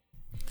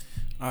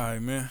All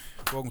right, man.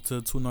 Welcome to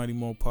the 290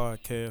 More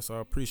podcast. I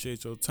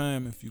appreciate your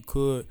time. If you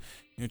could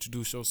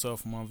introduce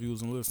yourself for my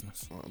viewers and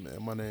listeners. Man,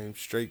 my name's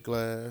Straight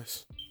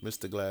Glass,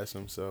 Mr. Glass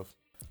himself.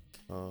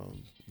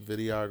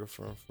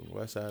 Videographer from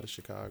West Side of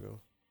Chicago.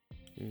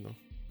 You know.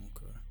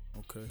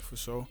 Okay, for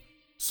sure.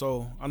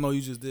 So I know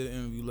you just did an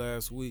interview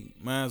last week.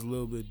 Mine's a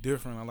little bit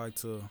different. I like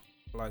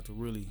to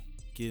really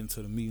get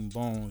into the meat and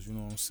bones. You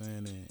know what I'm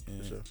saying?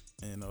 And For sure.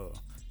 and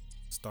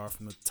start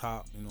from the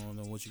top. You know, and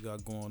then what you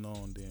got going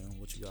on, then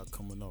what you got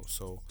coming up.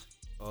 So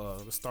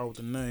let's start with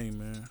the name,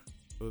 man.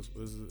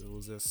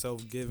 Was that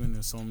self-giving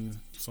and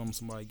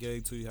somebody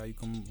gave to you? How you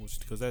come?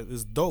 Because that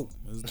is dope.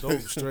 It's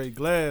dope. Straight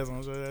Glass.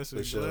 I'm sure that shit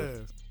For sure.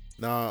 glass.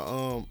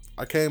 Nah,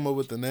 I came up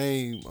with the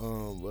name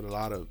with a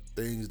lot of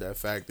things that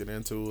factored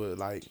into it.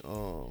 Like,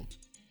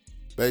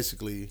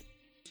 basically,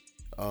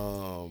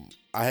 I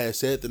had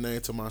said the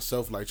name to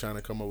myself, like trying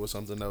to come up with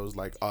something that was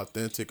like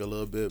authentic a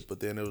little bit,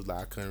 but then it was like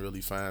I couldn't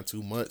really find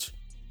too much.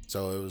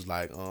 So it was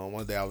like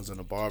one day I was in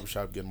a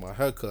barbershop getting my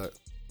hair cut,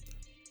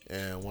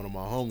 and one of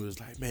my homies was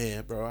like,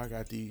 "Man, bro, I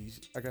got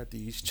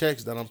these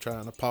checks that I'm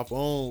trying to pop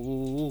on.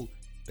 Ooh,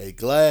 they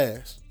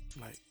glass."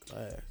 I'm like,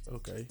 glass,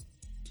 okay.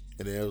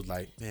 And then it was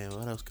like, man,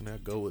 what else can I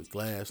go with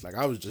glass? Like,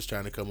 I was just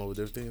trying to come up with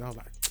everything. I was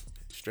like,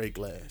 Straight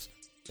Glass.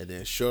 And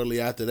then shortly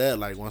after that,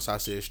 like, once I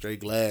said Straight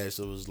Glass,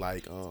 it was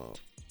like,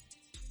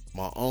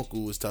 my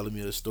uncle was telling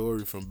me a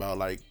story from about,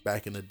 like,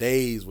 back in the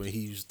days when he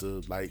used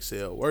to, like,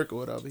 sell work or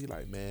whatever. He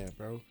like, man,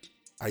 bro,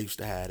 I used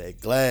to have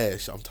that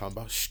glass. I'm talking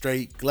about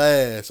Straight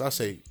Glass. I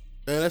say,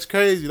 man, that's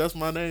crazy. That's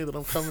my name that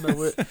I'm coming up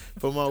with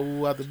for my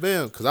Woo Out the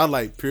Bam. Because I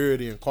like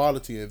purity and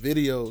quality in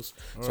videos.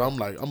 All So right. I'm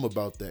like, I'm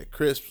about that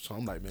crisp. So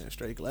I'm like, man,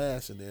 Straight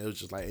Glass. And then it was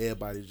just like,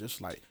 everybody just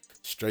like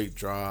straight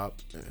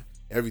drop. And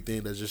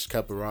everything that just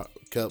kept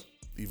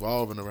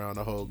evolving around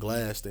the whole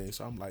glass thing.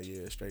 So I'm like,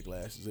 yeah, Straight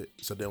Glass is it.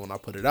 So then when I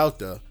put it out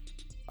there,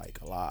 like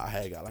I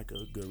had got like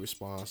a good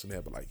response and they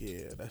but like,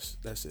 yeah,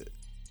 that's it.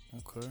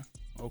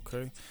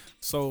 Okay.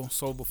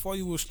 So before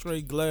you were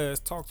Straight Glass,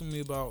 talk to me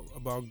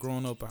about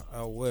growing up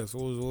out west.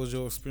 What was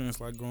your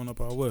experience like growing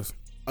up out west?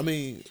 I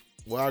mean,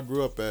 where I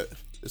grew up at,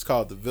 it's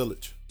called the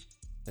Village,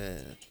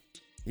 and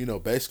you know,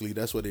 basically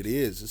that's what it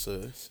is.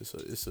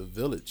 It's a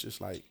village. It's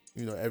like,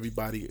 you know,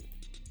 everybody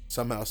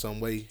somehow, some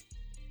way,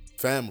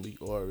 family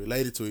or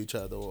related to each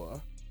other,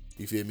 or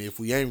you feel me? If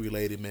we ain't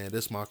related, man,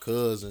 this my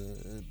cousin,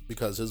 and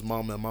because his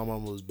mama and my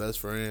mama was best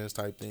friends,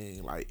 type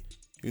thing. Like,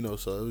 you know,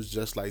 so it was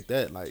just like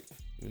that. Like,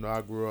 you know,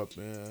 I grew up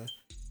in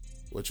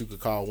what you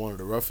could call one of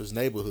the roughest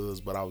neighborhoods,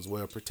 but I was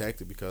well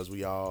protected because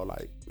we a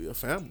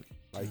family.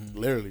 Like,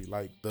 literally,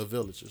 like the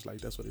village. It's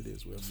like, that's what it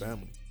is. We're a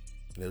family.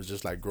 And it was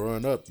just like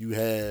growing up, you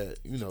had,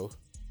 you know,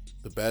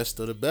 the best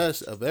of the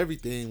best of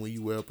everything when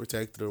you well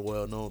protected or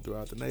well known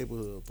throughout the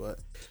neighborhood. But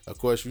of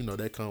course, you know,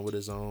 that come with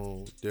its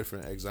own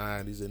different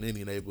anxieties in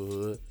any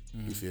neighborhood.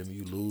 You feel me?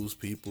 You lose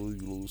people,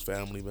 you lose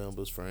family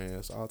members,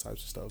 friends, all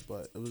types of stuff.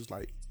 But it was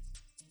like,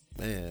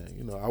 man,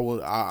 you know,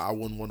 I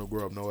wouldn't want to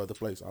grow up no other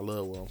place. I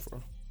love where I'm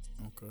from.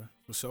 Okay,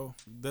 for sure.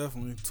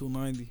 Definitely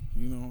 290.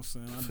 You know what I'm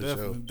saying? I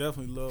For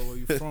definitely love where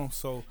you from.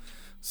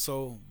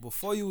 So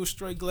before you was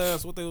Straight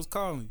Glass, what they was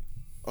calling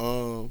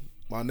you?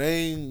 My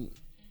name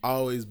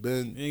always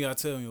been, You ain't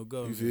gotta tell me your you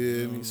government.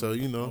 feel me? So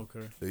you know,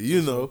 Okay.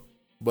 you know,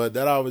 but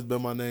that always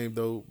been my name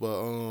though.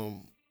 But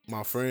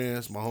my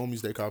friends, my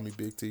homies, they call me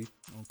Big T.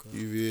 Okay.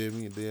 You feel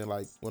me? And then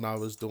like when I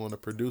was doing the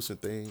producing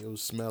thing, it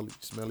was Smelly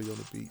on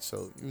the beat.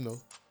 So you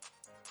know,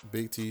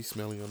 Big T,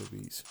 Smelly on the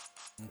beats.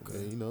 Okay.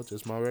 And, you know,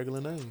 just my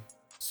regular name.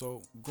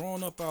 So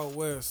growing up out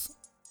west,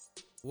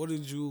 what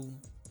did you?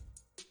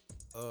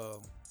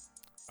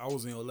 I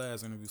was in your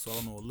last interview, so I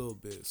don't know a little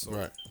bit. So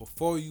Right.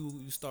 before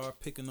you start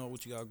picking up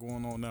what you got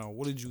going on now,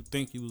 what did you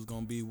think you was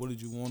gonna be? What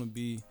did you want to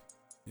be?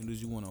 And did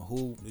you want to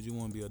hoop? Did you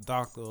want to be a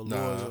doctor, a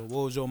lawyer? Nah.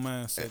 What was your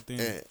mindset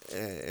then?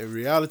 And in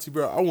reality,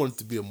 bro, I wanted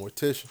to be a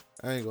mortician.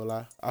 I ain't gonna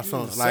lie. I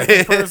found like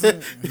second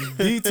person.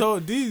 D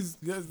told D's.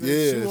 She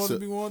yeah. wanted So, to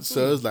be one too.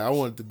 so it's like I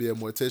wanted to be a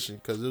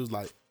mortician because it was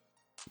like,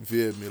 you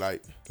feel me?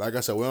 Like I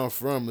said, where I'm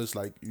from, it's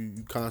like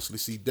you constantly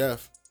see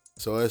death.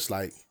 So it's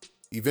like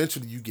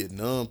eventually you get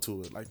numb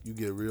to it. Like you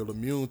get real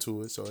immune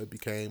to it. So it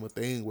became a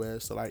thing where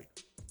it's like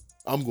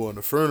I'm going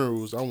to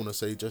funerals. I want to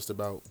say just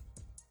about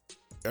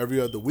every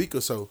other week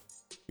or so.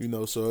 You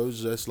know, so it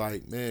was just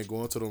like, man,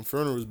 going to them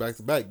funerals back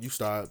to back, you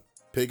start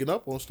picking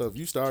up on stuff.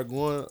 You start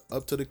going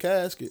up to the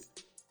casket.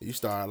 You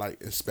start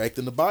like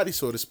inspecting the body,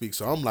 so to speak.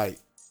 So I'm like,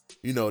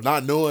 you know,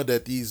 not knowing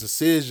that these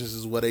incisions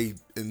is what they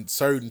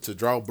inserting to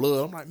draw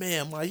blood. I'm like,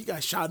 man, he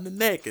got shot in the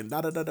neck and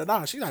da da da da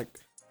da. She like,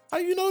 how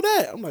you know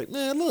that? I'm like,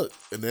 man, look.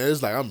 And then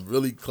it's like I'm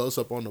really close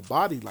up on the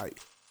body, like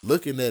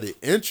looking at it,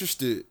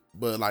 interested,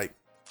 but like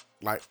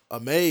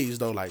amazed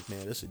though, like,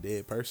 man, that's a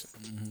dead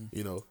person.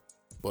 You know.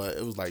 But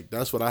it was like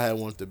that's what I had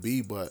wanted to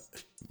be, but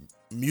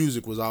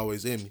music was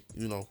always in me.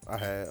 You know, I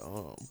had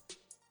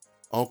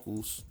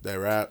uncles that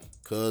rap,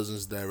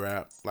 cousins that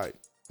rap, like,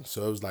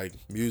 so it was like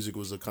music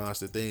was a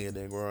constant thing. And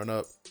then growing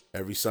up,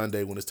 every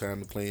Sunday when it's time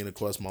to clean, of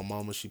course my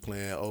mama, she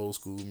playing old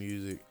school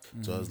music.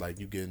 So it's like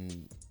you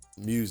getting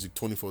music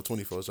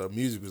 24/24. So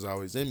music was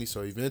always in me.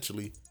 So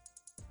eventually,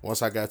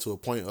 once I got to a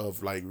point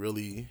of like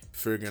really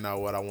figuring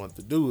out what I wanted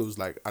to do, it was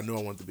like I knew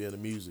I wanted to be in the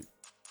music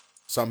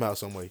somehow,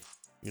 some way.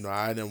 You know,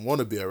 I didn't want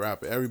to be a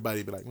rapper.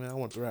 Everybody be like, man, I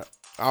want to rap.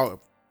 I would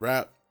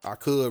rap. I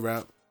could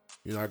rap.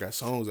 You know, I got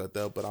songs out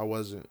there, but I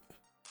wasn't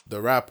the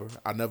rapper.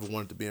 I never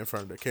wanted to be in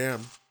front of the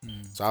camera.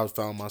 So I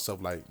found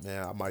myself like,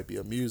 man, I might be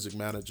a music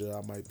manager.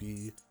 I might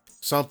be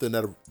something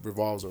that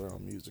revolves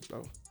around music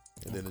though.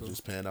 And then it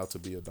just panned out to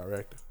be a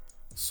director.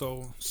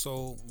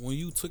 So when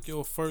you took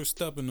your first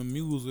step in the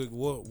music,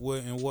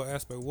 what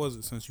aspect was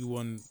it? Since you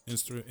wasn't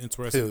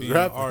interested in being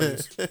an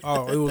artist,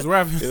 oh, it was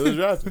rapping. It was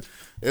rapping.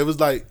 It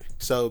was like,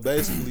 so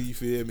basically, you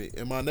feel me?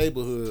 In my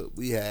neighborhood,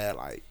 we had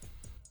like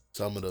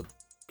some of the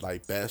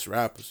like best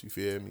rappers. You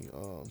feel me?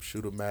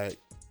 Shooter Mac,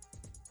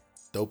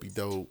 Dopey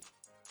Dope,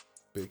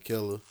 Big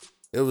Killer.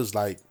 It was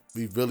like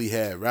we really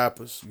had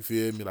rappers. You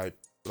feel me?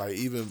 Like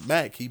even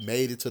Mac, he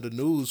made it to the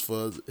news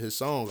for his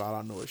song "All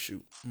I Know Is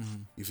Shoot."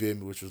 You feel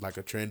me? Which was like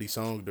a trendy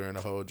song during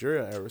the whole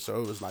drill era.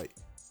 So it was like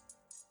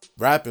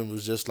rapping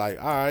was just like,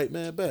 all right,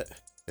 man, bet.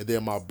 And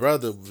then my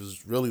brother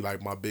was really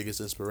like my biggest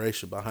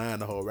inspiration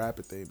behind the whole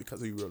rapping thing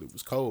because he really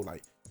was cold.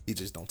 Like he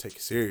just don't take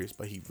it serious,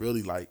 but he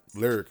really like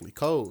lyrically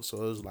cold.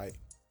 So it was like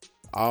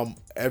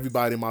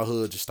everybody in my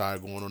hood just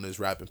started going on this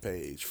rapping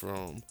page,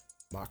 from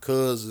my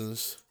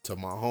cousins to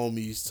my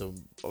homies to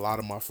a lot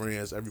of my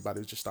friends.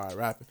 Everybody just started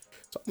rapping.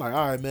 So I'm like,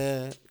 all right,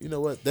 man, you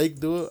know what? They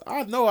do it.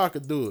 I know I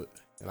could do it.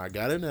 And I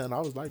got in there and I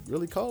was like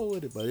really cold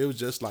with it. But it was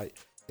just like,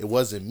 it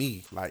wasn't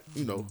me. Like,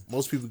 you know,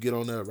 most people get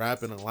on there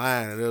rapping and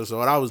lying. And so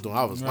what I was doing,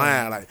 I was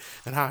lying, like,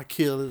 and I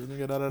kill it,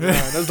 nigga, da da da.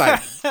 And it's like,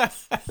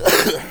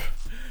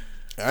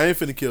 I ain't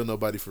finna kill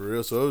nobody for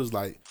real. So it was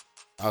like,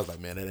 I was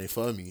like, man, that ain't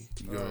for me.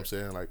 You know what I'm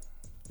saying? Like,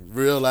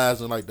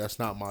 realizing like that's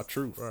not my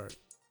truth. Right.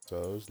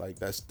 So it was like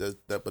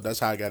but that's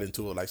how I got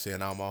into it. Like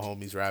seeing all my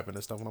homies rapping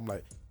and stuff, and I'm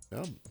like,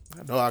 man,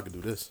 I know I could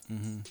do this.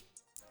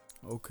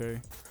 Okay.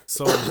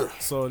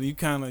 So you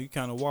kind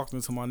of walked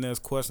into my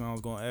next question. I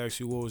was gonna ask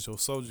you, what was your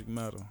subject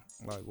matter?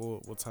 Like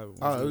what type of?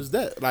 Oh, it was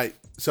that. Like,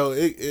 so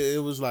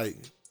it was like,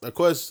 of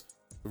course,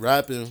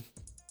 rapping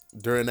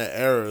during that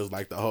era is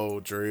like the whole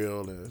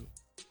drill and,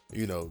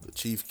 you know, the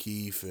Chief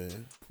Keef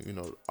and, you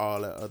know,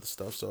 all that other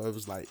stuff. So it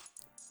was like,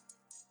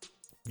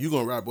 you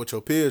gonna rap what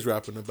your peers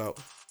rapping about.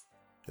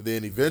 And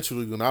then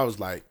eventually when I was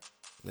like,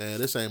 man,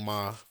 this ain't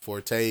my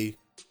forte,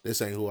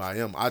 this ain't who I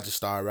am, I just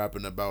started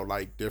rapping about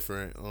like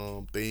different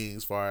things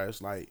as far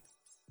as like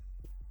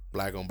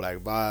black on black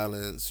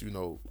violence, you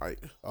know, like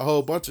a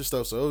whole bunch of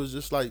stuff. So it was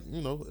just like,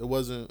 you know, it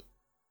was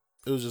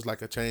just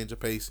like a change of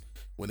pace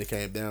when it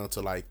came down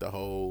to like the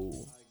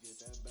whole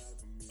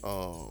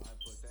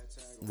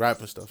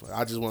rapping stuff.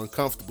 I just wasn't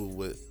comfortable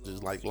with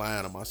just like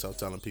lying to myself,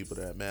 telling people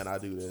that, man, I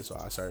do this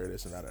or I serve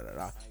this and da.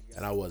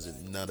 And I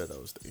wasn't none of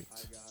those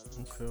things.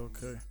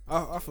 Okay.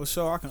 I for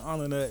sure I can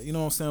honor that. You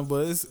know what I'm saying?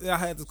 But I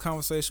had this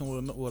conversation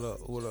with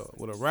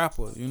a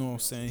rapper. You know what I'm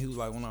saying? He was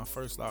like, when I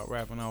first started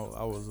rapping, I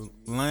was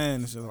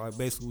lying. It's just like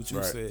basically what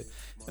you said.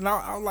 And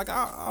I was like,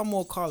 I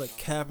more call it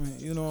capping.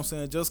 You know what I'm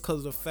saying? Just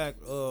because of the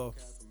fact of,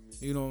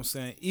 you know what I'm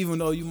saying, even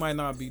though you might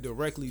not be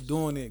directly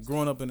doing it,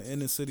 growing up in the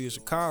inner city of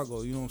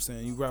Chicago, you know what I'm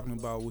saying, you rapping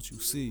about what you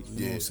see, you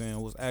know what I'm saying,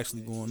 what's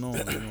actually going on,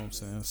 you know what I'm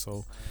saying.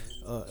 So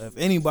if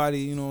anybody,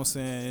 you know what I'm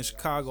saying, in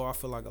Chicago, I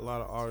feel like a lot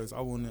of artists,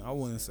 I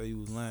wouldn't say you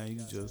was lying,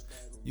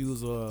 you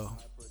was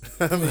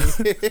putting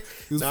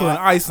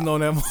icing on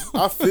that.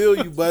 I feel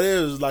you, but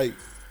it was like,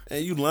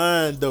 and you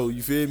lying though,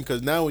 you feel me?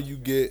 Because now when you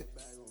get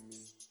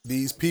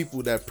these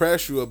people that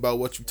press you about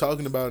what you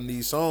talking about in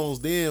these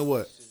songs, then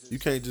what? You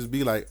can't just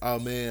be like, oh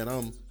man,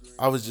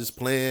 I was just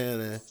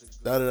playing and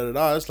da da da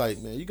da. It's like,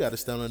 man, you got to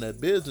stand on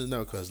that business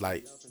now, cause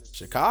like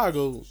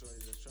Chicago,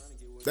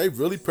 they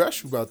really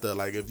press you about that.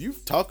 Like if you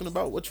talking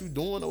about what you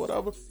doing or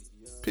whatever,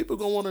 people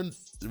gonna want to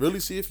really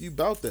see if you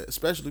about that,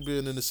 especially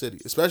being in the city,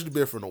 especially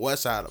being from the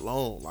West Side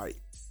alone. Like,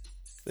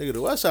 nigga,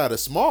 the West Side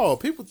is small.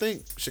 People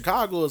think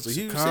Chicago is a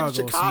huge city.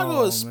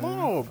 Chicago is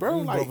small, bro.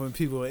 You like bumping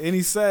people at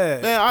any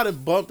side. Man, I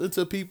done bumped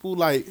into people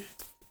that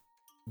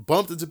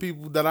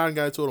I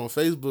got into it on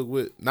Facebook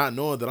with, not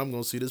knowing that I'm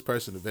gonna see this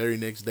person the very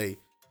next day.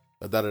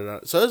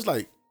 So it's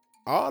like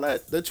all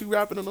that you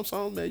rapping in them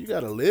songs, man, you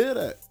gotta live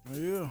that.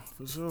 Yeah,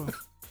 for sure.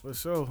 For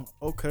sure.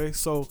 Okay,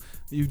 so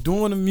you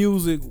doing the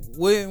music.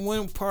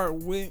 What part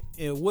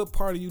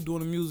are you doing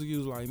the music? You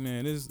was like,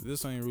 man,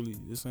 this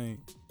ain't.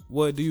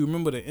 What do you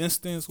remember the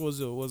instance? Was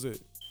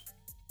it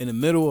in the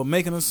middle of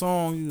making a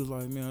song? You was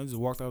like, man, I just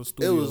walked out of the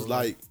studio. It was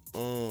like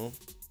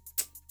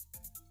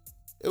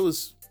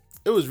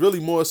it was really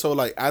more so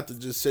like after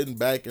just sitting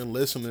back and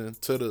listening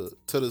to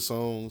the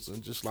songs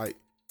and just like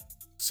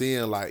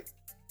seeing like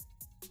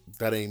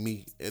that ain't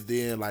me, and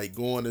then like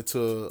going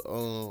into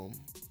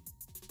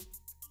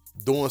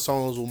doing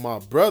songs with my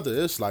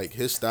brother. It's like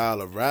his style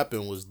of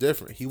rapping was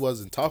different. He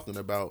wasn't talking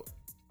about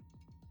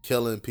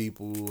killing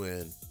people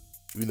and,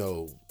 you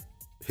know,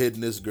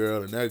 hitting this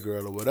girl and that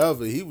girl or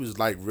whatever. He was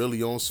like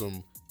really on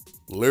some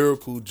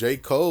lyrical J.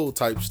 Cole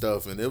type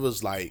stuff, and it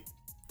was like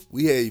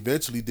we had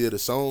eventually did a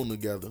song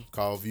together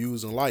called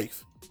Views in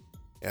Life.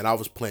 And I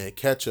was playing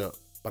catch up,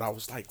 but I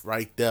was like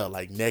right there,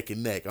 like neck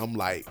and neck. I'm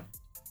like,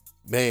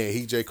 man,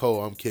 he J.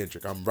 Cole, I'm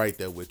Kendrick. I'm right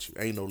there with you.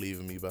 Ain't no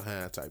leaving me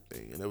behind type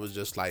thing. And it was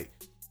just like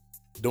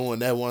doing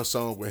that one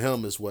song with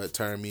him is what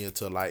turned me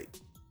into like,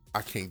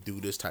 I can't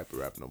do this type of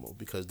rap no more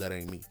because that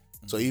ain't me.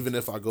 Mm-hmm. So even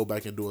if I go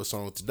back and do a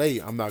song today,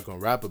 I'm not going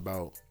to rap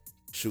about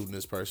shooting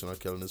this person or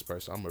killing this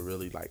person. I'm going to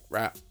really like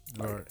rap.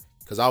 Like, Right.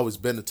 Cause I always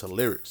been into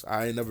lyrics.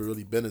 I ain't never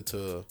really been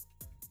into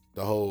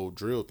the whole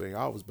drill thing. I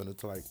always been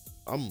into like,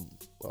 I'm an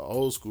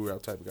old school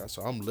rap type of guy.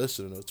 So I'm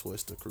listening to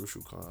Twista,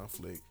 Crucial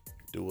Conflict,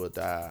 Do or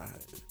Die,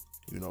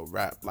 you know,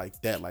 rap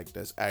like that. Like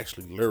that's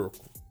actually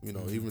lyrical. You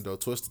know, even though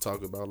Twista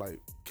talk about like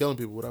killing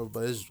people, whatever.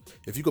 But it's,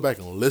 if you go back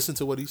and listen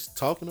to what he's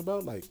talking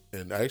about, like,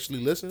 and actually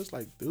listen, it's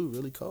like, dude,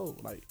 really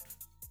cold. Like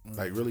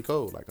really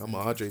cold. Like I'm a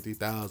Andre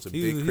 3000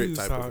 big crit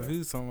type of guy. He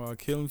was talking about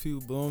killing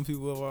people, blowing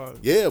people up.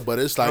 Yeah, but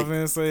it's like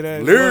say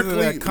that,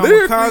 lyrically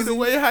the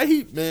way how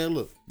he, man,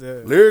 look,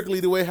 lyrically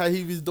the way how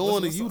he was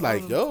doing it, you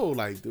like, yo,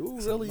 like,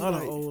 dude, really,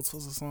 like old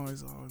Twista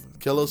songs.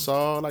 Killer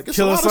Song, like it's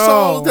Killer a lot of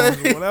songs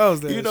that, what else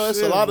that you know, it's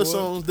shit, a lot of boy.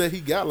 songs that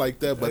he got like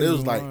that, but it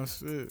was like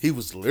shit. he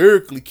was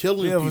lyrically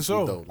killing Yeah, for people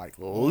sure. though, like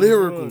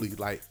lyrically,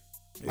 like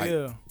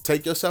yeah.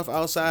 take yourself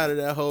outside of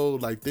that whole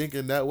like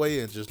thinking that way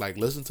and just like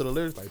listen to the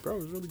lyrics, like, bro,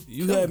 it's really.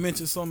 You had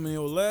mentioned something in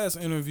your last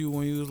interview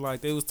when you was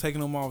like they was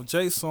taking him off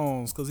Jay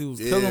songs because he was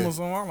killing them or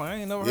something. I'm like, I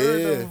ain't never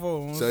heard that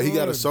before. So he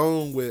got a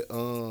song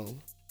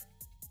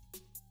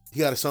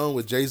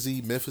with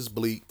Jay-Z, Memphis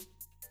Bleak,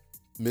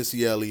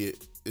 Missy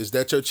Elliott. Is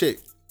That Your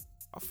Chick?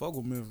 I fuck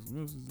with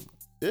Memphis.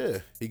 Yeah,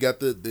 he got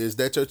the Is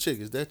That Your Chick?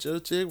 Is that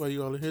your chick? Why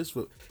you all in his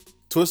foot?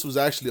 Twist was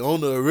actually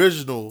on the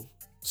original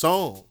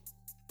song,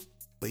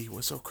 but he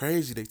went so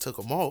crazy they took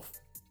him off.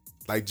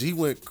 Like G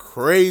went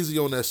crazy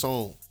on that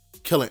song,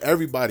 killing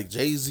everybody.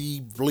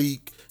 Jay-Z,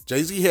 Bleak.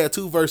 Jay-Z had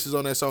 2 verses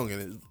on that song,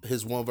 and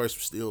his one verse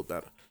was still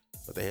better.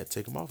 But they had to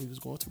take him off. He was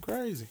going too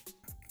crazy.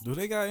 Do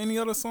they got any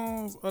other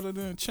songs other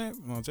than Champ?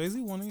 No, Jay-Z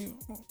one in.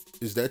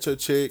 Is That Your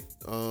Chick?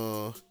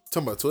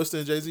 Talking about Twista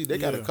and Jay-Z, they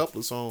got a couple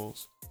of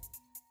songs.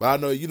 But I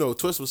know, you know,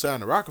 Twista was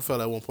signed to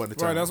Rockefeller at one point in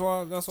time. Right, that's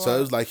why. So it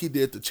was like he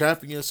did the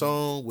Champion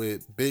song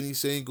with Benny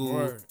Single,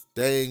 Right.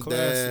 Dang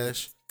Classic.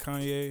 Dash,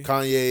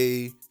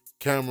 Kanye,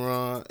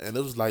 Cameron, and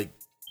it was like,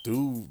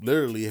 dude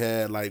literally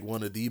had like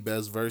one of the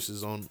best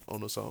verses on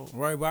the song.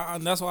 Right, but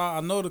that's why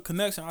I know the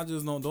connection. I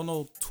just don't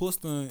know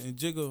Twista and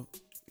Jigga.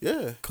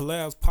 Yeah,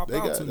 collabs pop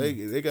out to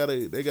me. They got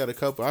a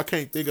couple. I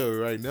can't think of it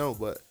right now,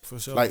 but for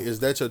sure. Like, Is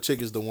That Your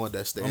Chick is the one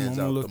that stands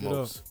out the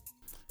most.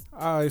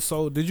 All right,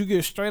 so did you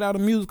get straight out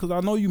of music? Because I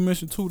know you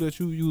mentioned too that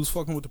you was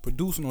fucking with the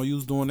producing, or you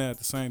was doing that at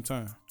the same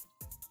time.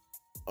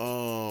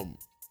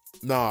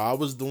 Nah, I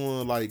was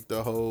doing like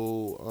the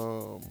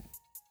whole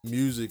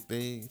music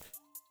thing,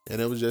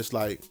 and it was just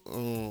like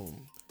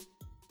in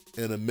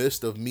the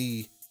midst of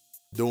me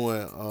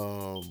doing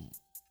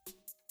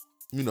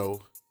you know,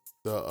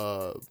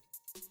 the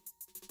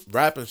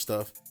rapping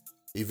stuff.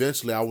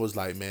 Eventually I was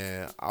like,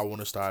 man, I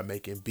want to start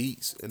making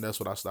beats, and that's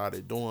what I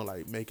started doing,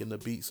 like making the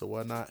beats or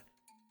whatnot.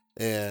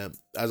 And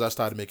as I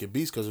started making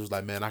beats, because it was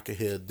like, man, I could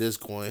hear this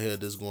going here,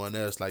 this going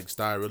there. It's like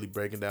started really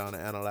breaking down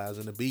and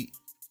analyzing the beat.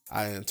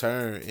 I in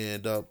turn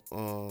end up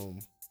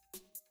going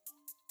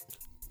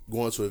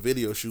to a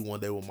video shoot one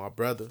day with my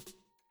brother,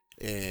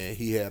 and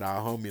he had our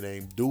homie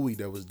named Dewey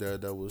that was there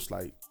that was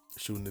like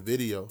shooting the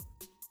video.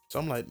 So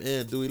I'm like,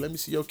 man, Dewey, let me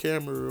see your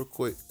camera real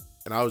quick.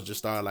 And I was just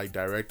started like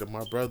directing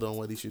my brother on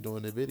what he should do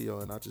in the video,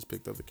 and I just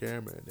picked up the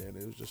camera, and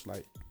then it was just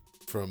like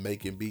from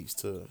making beats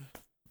to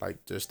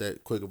like just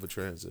that quick of a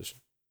transition.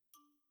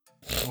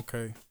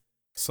 Okay,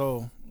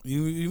 so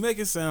you make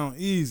it sound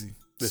easy.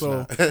 It's so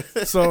not.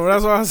 so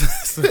that's why I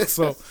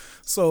said,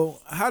 so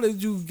how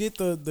did you get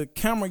the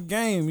camera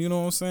game? You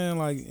know what I'm saying?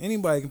 Like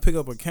anybody can pick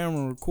up a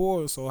camera and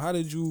record. So how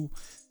did you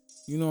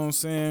know what I'm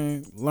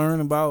saying, learn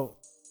about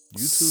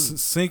YouTube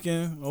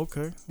syncing?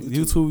 Okay,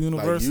 YouTube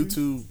University. Like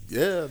YouTube,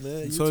 yeah,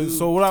 man. YouTube,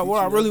 so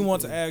what I really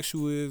want to ask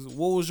you is,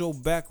 what was your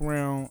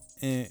background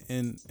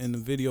in the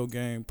video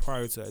game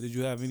prior to that? Did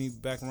you have any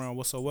background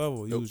whatsoever?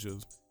 Nope. You was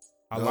just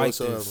like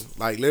this.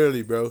 Like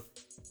literally, bro.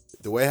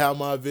 The way how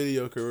my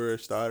video career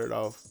started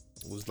off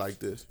was like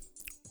this.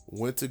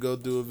 Went to go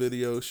do a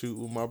video shoot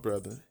with my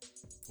brother.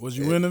 Was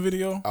you in the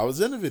video? I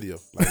was in the video.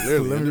 Like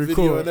literally in the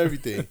video and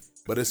everything.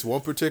 But it's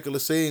one particular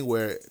scene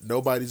where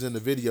nobody's in the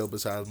video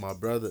besides my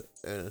brother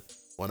and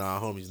one of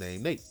our homies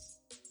named Nate.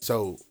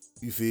 So,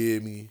 you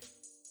feel me?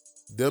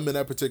 Them in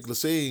that particular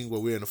scene where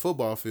we're in the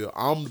football field,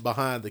 I'm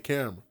behind the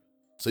camera.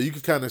 So you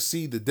can kind of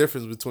see the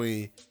difference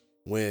between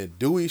when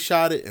Dewey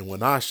shot it and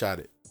when I shot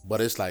it.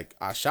 But it's like,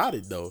 I shot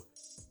it though.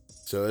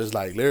 So it's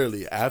like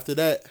literally after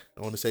that,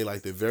 I want to say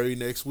like the very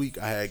next week,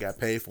 I had got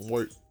paid from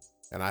work.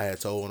 And I had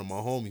told one of my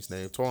homies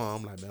named Twan,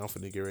 I'm like, man, I'm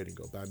finna get ready and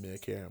go buy me a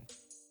camera.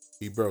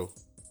 Bro,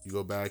 you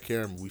go buy a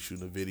camera, we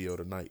shooting a video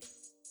tonight.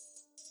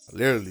 I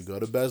literally go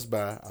to Best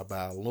Buy, I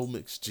buy a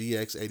Lumix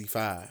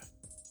GX85.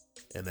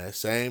 And that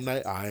same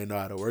night, I ain't know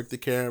how to work the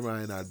camera, I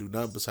ain't know how to do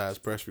nothing besides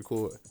press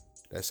record.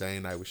 That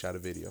same night we shot a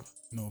video.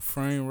 No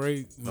frame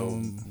rate. No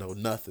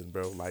nothing,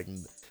 bro. Like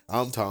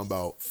I'm talking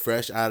about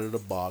fresh out of the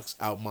box,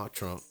 out my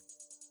trunk,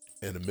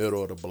 in the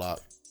middle of the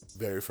block,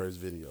 very first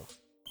video.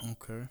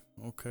 Okay.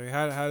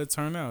 How did it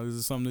turn out? Is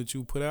it something that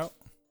you put out?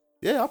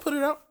 Yeah, I put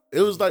it out.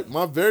 It was like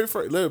my very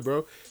first, look,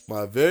 bro.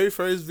 My very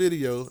first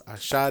video. I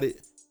shot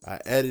it. I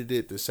edited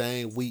it the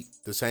same week,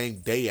 the same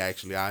day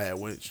actually. I had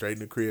went straight in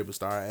the crib and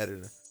started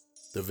editing.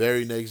 The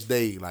very next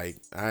day, like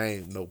I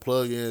ain't no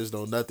plugins,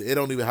 no nothing. It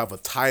don't even have a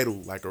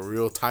title, like a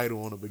real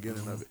title on the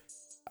beginning of it.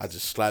 I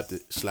just slapped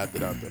it out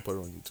there, put it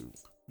on YouTube,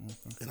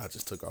 and I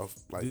just took off.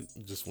 Like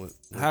just went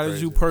how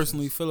did you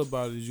personally feel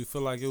about it? Did you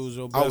feel like it was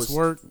your best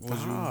work?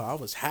 I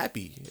was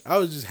happy. I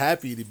was just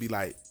happy to be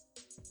like,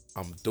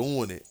 I'm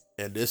doing it,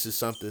 and this is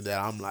something that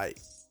I'm like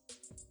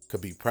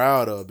could be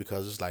proud of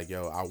because it's like,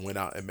 yo, I went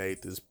out and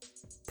made this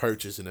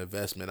purchase and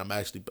investment. I'm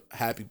actually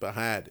happy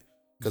behind it.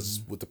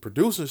 Because with the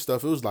producing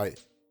stuff, it was like,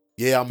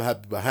 yeah, I'm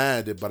happy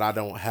behind it, but I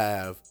don't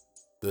have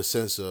the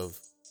sense of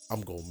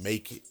I'm going to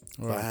make it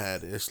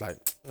behind it. It's like,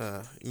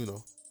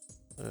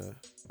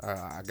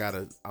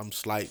 I'm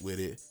slight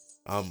with it.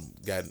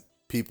 Got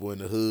people in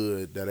the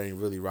hood that ain't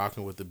really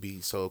rocking with the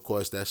beat. So, of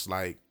course, that's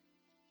like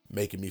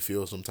making me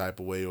feel some type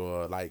of way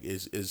or like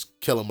it's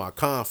killing my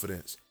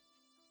confidence.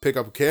 Pick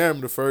up a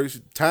camera the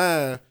first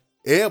time.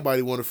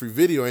 Everybody want a free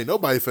video. Ain't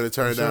nobody finna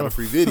turn down a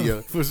free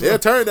video. They'll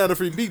turn down a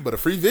free beat, but a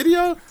free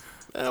video?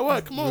 Man,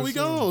 what? Come on, we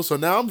gone. So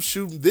now I'm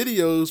shooting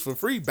videos for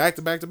free back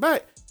to back to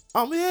back.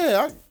 I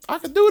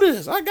can do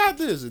this. I got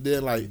this. And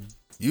then like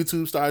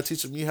YouTube started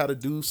teaching me how to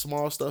do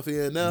small stuff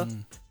here and there.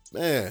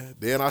 Man,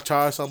 then I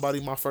charged somebody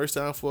my first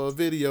time for a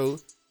video.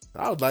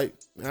 I was like,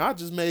 man, I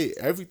just made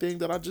everything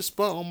that I just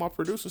spent on my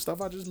producing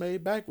stuff. I just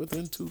made back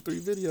within 2-3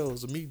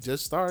 videos of me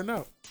just starting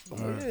out.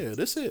 I'm like, yeah,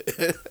 that's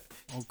it.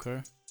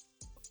 Okay.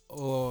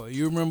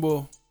 You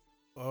remember?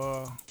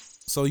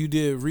 So you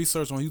did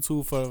research on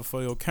YouTube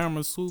for your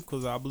cameras too,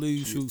 because I believe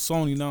you shoot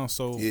Sony now.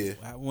 So yeah,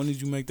 when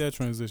did you make that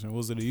transition?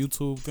 Was it a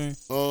YouTube thing?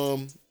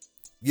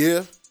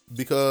 Yeah,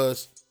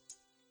 because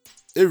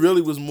it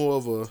really was more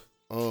of a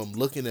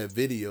looking at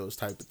videos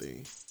type of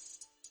thing.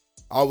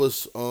 I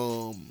was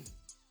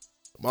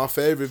my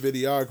favorite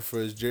videographer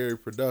is Jerry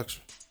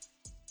Production,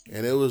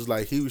 and it was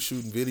like he was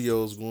shooting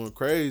videos going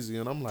crazy,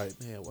 and I'm like,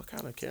 man, what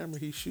kind of camera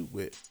he shoot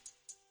with?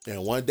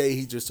 And one day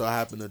he just so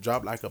happened to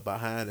drop like a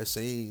behind the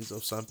scenes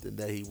of something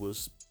that he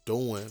was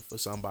doing for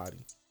somebody.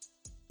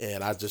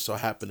 And I just so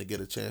happened to get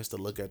a chance to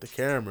look at the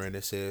camera and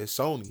it said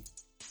Sony.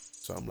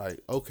 So I'm like,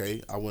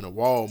 okay. I went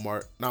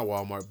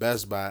to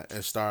Best Buy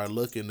and started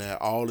looking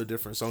at all the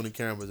different Sony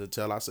cameras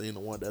until I seen the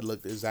one that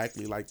looked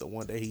exactly like the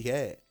one that he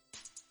had.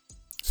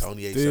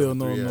 Sony A73S. Still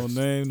no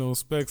name, no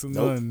specs or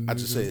nothing. I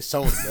just said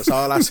Sony. That's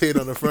all I seen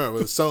on the front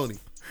was Sony.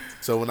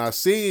 So when I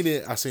seen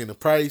it, I seen the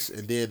price,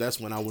 and then that's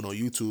when I went on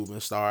YouTube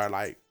and started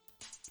like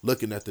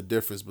looking at the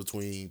difference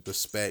between the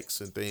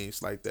specs and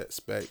things like that.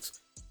 Specs,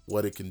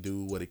 what it can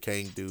do, what it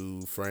can't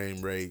do,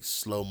 frame rate,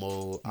 slow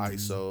mo,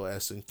 ISO,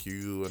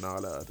 S&Q, and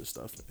all that other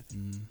stuff.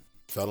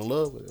 Fell in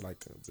love with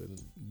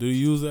it. Do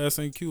you use the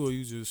S&Q or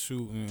you just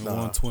shoot in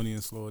 120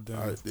 and slow it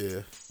down?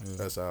 Yeah,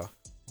 that's all.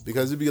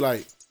 Because it'd be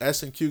like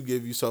S&Q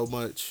give you so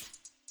much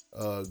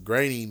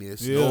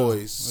graininess,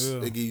 noise.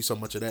 They give you so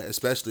much of that,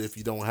 especially if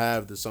you don't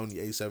have the Sony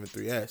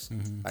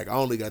A73S. Like I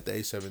only got the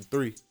A7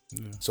 III.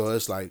 So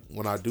it's like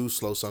when I do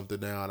slow something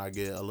down, I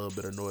get a little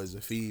bit of noise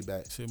and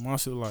feedback. Shit, my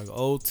shit like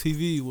old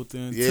TV with the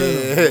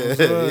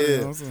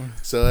antenna.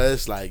 So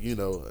it's like,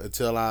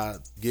 until I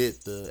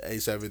get the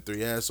A7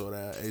 IIIS or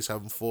the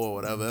A7 IV or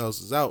whatever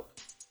else is out,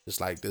 it's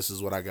like this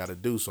is what I gotta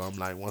do. So I'm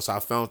like, once I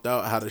found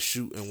out how to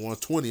shoot in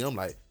 120, I'm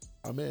like,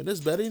 oh man, this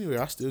is better anyway.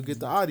 I still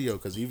get the audio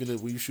because even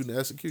if when you shoot an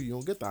S&Q, you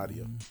don't get the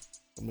audio.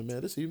 I'm like, man,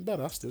 this is even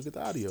better. I still get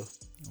the audio.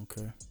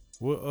 Okay.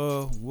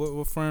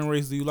 What frame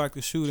rates do you like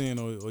to shoot in,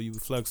 or you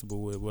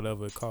flexible with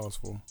whatever it calls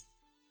for?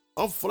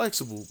 I'm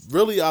flexible.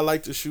 Really, I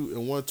like to shoot in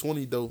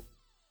 120 though,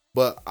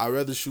 but I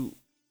shoot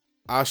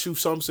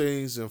some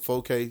scenes in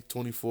 4K,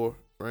 24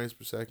 frames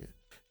per second.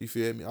 You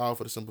feel me? All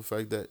for the simple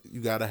fact that you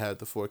gotta have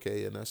the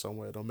 4K in there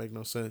somewhere. It don't make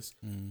no sense.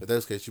 If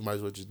that's the case, you might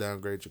as well just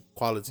downgrade your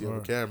quality of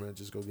a camera and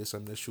just go get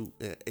something that shoot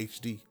in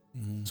HD.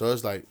 So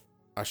it's like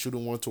I shoot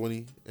in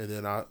 120 and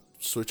then I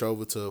switch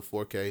over to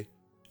 4K.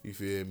 You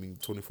feel me?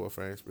 24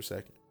 frames per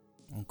second.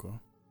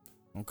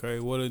 Okay.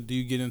 What do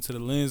you get into the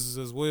lenses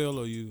as well,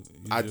 or you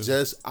I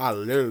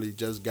literally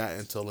just got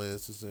into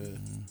lenses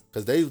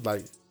because they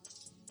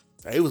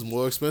was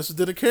more expensive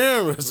than the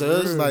camera.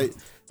 So it's like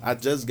I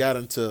just got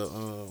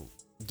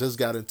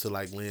into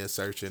like lens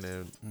searching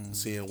and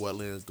seeing what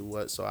lens do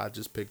what. So I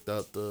just picked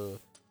up I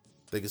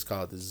think it's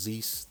called the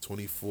Zeiss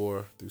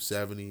 24 through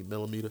 70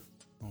 millimeter.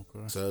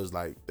 Okay. So it's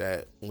like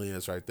that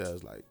lens right there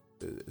is like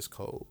it's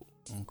cold.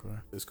 Okay.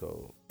 It's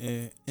cold.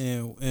 And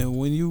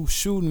when you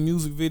shooting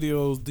music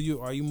videos,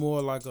 are you more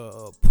like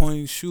a point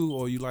and shoot,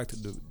 or you like to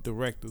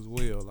direct as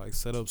well, like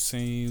set up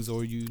scenes,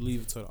 or you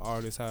leave it to the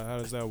artist? How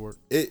does that work?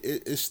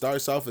 It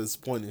starts off as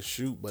point and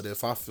shoot, but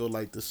if I feel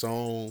like the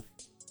song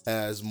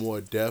has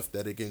more depth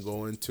that it can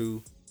go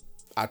into,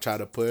 I try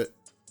to put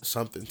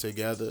something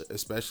together,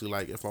 especially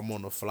like if I'm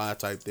on the fly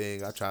type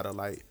thing. I try to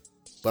like,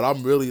 but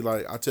I'm really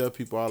like, I tell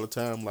people all the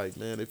time, like,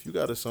 man, if you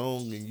got a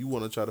song and you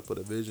want to try to put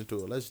a vision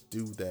to it, let's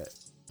do that.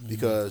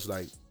 Because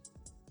like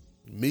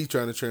me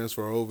trying to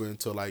transfer over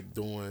into like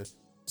doing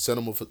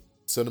cinema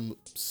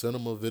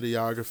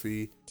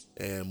videography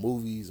and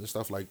movies and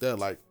stuff like that,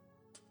 like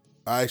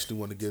I actually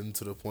want to get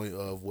into the point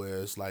of where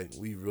it's like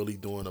we really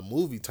doing a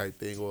movie type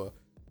thing, or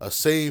a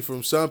scene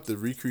from something,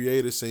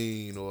 recreate a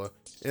scene or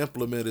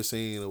implement a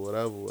scene or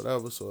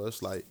whatever. So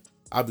it's like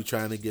I be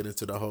trying to get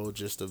into the whole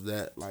gist of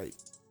that, like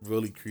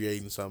really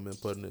creating something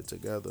and putting it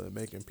together and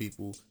making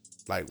people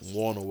like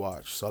want to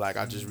watch. So like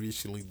I just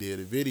recently did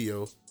a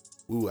video.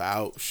 We were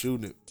out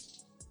shooting it,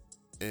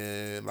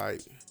 and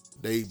like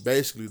they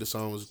basically, the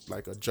song was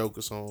like a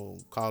Joker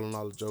song, calling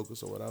all the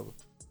Jokers or whatever.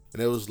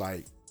 And it was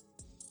like,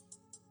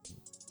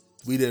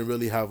 we didn't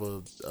really have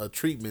a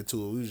treatment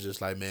to it. We was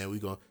just like, man,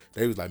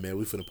 they was like, man,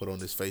 we finna put on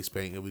this face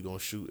paint and we gonna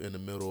shoot in the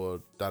middle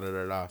of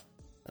da-da-da-da.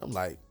 I'm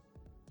like,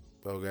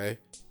 okay.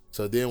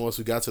 So then once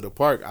we got to the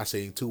park, I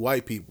seen 2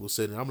 white people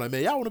sitting. I'm like,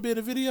 man, y'all wanna be in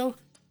the video?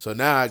 So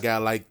now I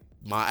got like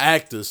my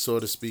actors, so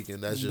to speak,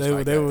 and that's just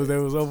they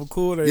was over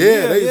cool. They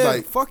was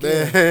like, fuck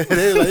man, yeah.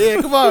 they was like,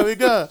 yeah, come on, we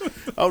go.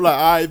 I'm like,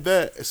 all right,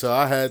 bet. So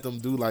I had them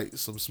do like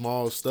some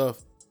small stuff,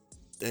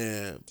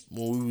 and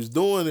when we was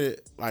doing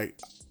it, like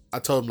I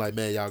told them like,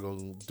 man, y'all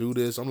gonna do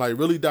this. I'm like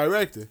really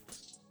directing.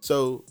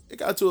 So it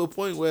got to a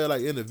point where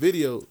like in the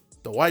video,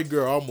 the white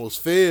girl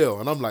almost fell,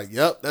 and I'm like,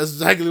 yep, that's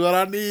exactly what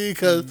I need,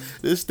 because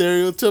this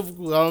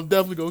stereotypical. I'm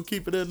definitely gonna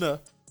keep it in there.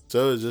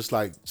 So it was just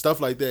like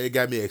stuff like that. It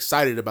got me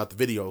excited about the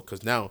video,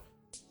 because now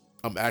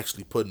I'm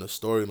actually putting a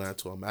storyline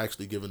to it. I'm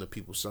actually giving the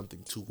people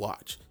something to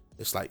watch.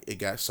 It's like it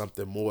got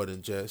something more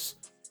than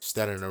just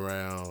standing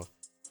around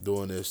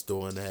doing this,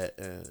 doing that,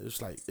 and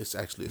it's like it's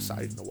actually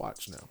exciting to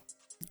watch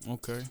now.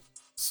 Okay,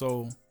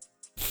 so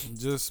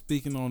just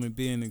speaking on it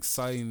being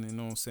exciting, you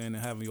know what I'm saying, and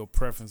having your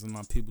preference and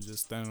not people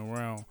just standing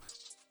around.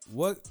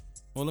 Well,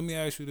 let me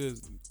ask you this.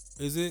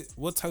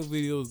 What type of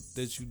videos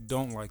that you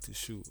don't like to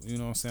shoot? You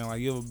know what I'm saying? Like,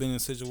 you ever been in a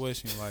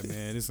situation like,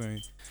 man, this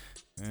ain't,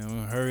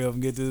 man, hurry up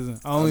and get this.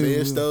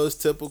 It's those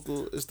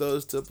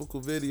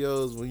typical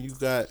videos when you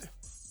got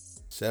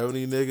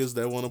 70 niggas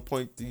that want to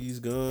point these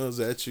guns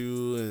at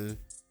you, and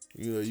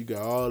you know, you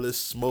got all this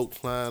smoke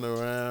flying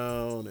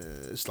around,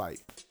 and it's like,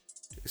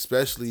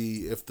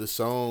 especially if the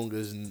song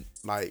is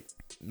like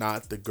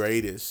not the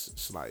greatest,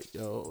 it's like,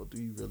 yo, do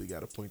you really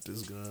gotta point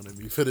this gun at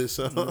me for this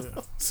song?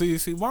 Yeah.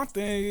 See, my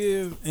thing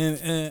is,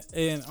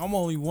 and I'm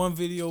only one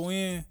video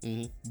in,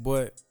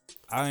 but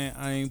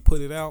I ain't put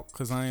it out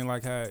because I ain't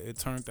like how it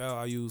turned out.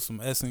 I used some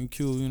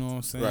S&Q, you know what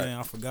I'm saying? Right.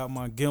 I forgot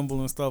my gimbal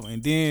and stuff,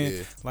 and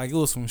then like it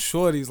was some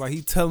shorties, like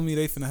he telling me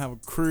they finna have a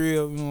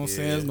crib, you know what I'm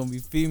saying? It's gonna be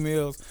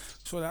females.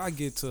 Shorty, I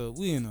get to,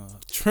 we in a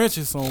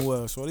trenches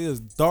somewhere. Shorty, it's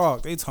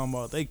dark. They talking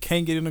about they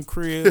can't get in the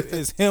crib.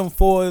 It's him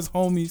for his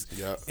homies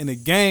in the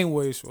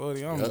gangway.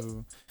 Shorty,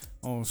 I'm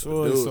on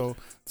shorty.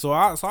 So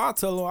I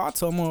tell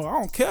him, I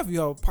don't care if you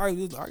have a pipe.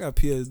 I got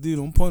PSD.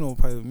 Don't point no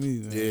pipe at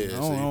me, man. I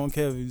don't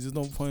care if you just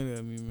don't point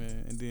at me,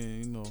 man. And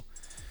then, you know,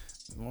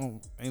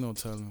 ain't no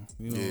telling.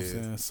 You know what I'm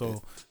saying?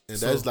 So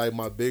that's like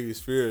my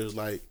biggest fear is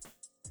like,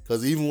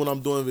 because even when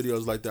I'm doing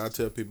videos like that, I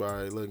tell people, all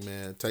right, look,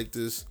 man, take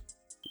this.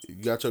 You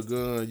got your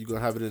gun. You gonna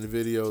have it in the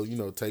video. You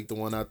know, take the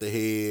one out the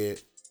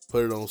head.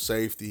 Put it on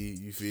safety.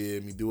 You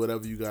feel me? Do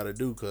whatever you gotta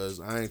do, because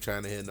I ain't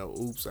trying to hit no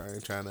oops. I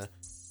ain't trying to.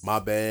 My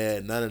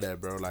bad, none of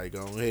that, bro. Like,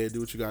 go ahead, do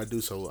what you gotta do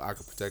so I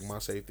can protect my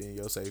safety and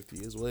your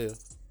safety as well.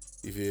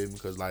 You feel me?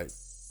 Because, like,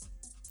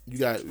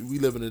 we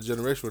live in a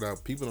generation where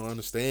people don't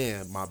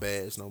understand my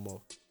bads no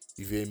more.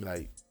 You feel me?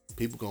 Like,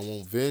 people gonna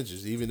want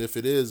vengeance, even if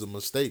it is a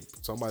mistake.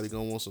 Somebody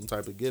gonna want some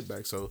type of get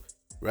back. So,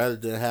 rather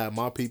than have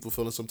my people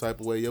feeling some type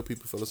of way, your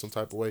people feeling some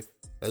type of way,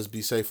 let's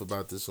be safe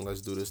about this and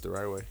let's do this the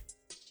right way.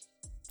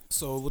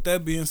 So, with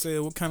that being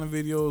said, what kind of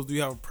videos do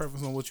you have a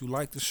preference on what you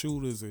like to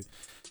shoot? Is it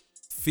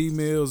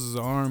females? Is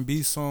it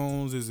R&B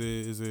songs?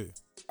 Is it?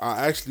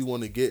 I actually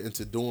want to get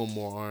into doing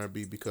more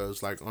R&B,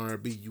 because like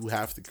R&B, you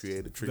have to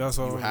create a treatment.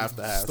 You have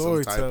to have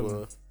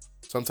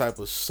some type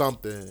of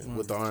something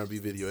with the R&B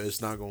video.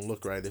 It's not gonna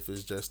look right if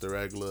it's just a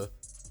regular.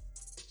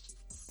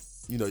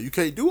 You know, you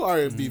can't do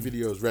R&B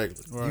videos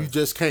regular. Right. You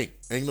just can't.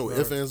 Ain't no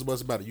ifs, ands, or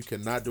buts about it. You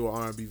cannot do an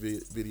R&B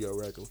video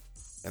regular.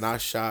 And I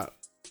shot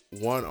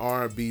one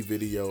R&B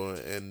video,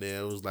 and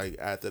then it was like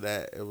after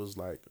that, it was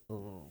like.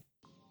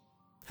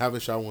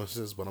 Haven't shot one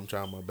since, but I'm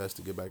trying my best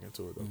to get back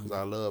into it though, because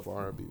I love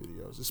R&B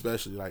videos,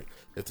 especially like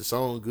if the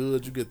song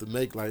good, you get to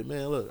make like,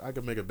 man, look, I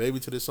can make a baby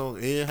to this song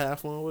and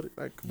have fun with it.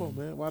 Like, come on,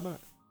 man, why not?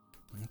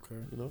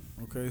 Okay, you know.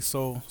 Okay,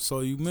 so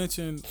you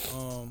mentioned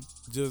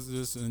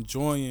just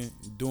enjoying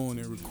doing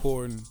it,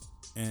 recording,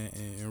 and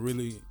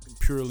really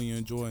purely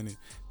enjoying it.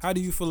 How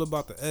do you feel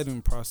about the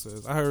editing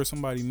process? I heard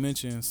somebody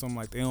mention something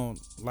like they don't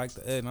like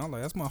the editing. I'm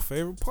like, that's my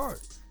favorite part.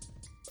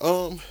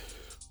 Well,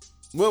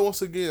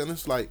 once again,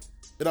 it's like.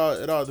 It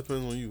all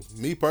depends on you.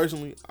 Me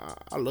personally,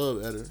 I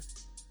love editing.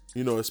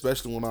 you know,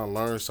 especially when I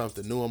learn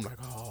something new, I'm like,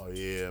 oh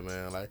yeah,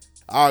 man. Like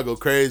I'll go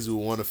crazy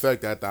with one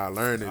effect after I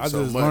learn it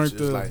so much.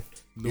 It's like,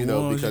 you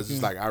know, because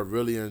it's like I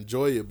really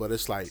enjoy it, but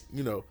it's like,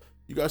 you know,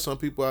 you got some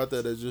people out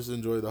there that just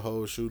enjoy the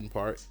whole shooting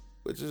part,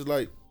 which is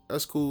like,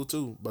 that's cool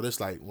too. But it's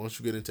like once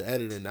you get into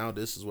editing, now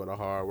this is where the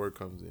hard work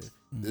comes in.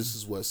 Mm-hmm. This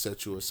is what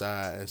sets you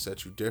aside and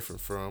sets you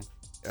different from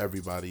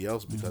everybody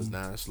else, because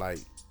now it's like,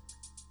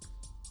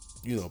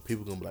 you know,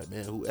 people gonna be like,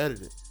 man, who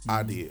edited it?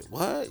 I did.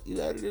 What? You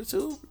edited it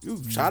too?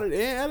 You shot it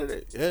and edited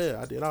it?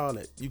 Yeah, I did all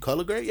that. You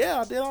color grade?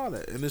 Yeah, I did all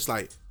that. And it's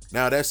like,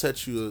 now that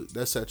sets you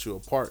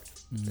apart.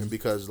 And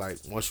because like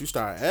once you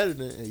start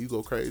editing and you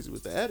go crazy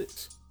with the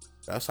edits,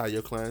 that's how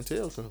your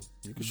clientele comes.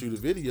 You can shoot a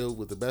video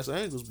with the best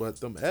angles,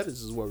 but them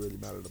edits is what really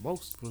matter the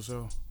most. For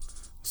sure.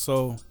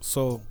 So,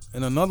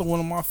 and another one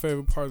of my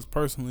favorite parts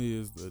personally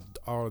is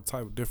all the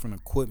type of different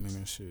equipment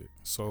and shit.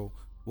 So,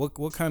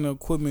 what kind of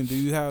equipment do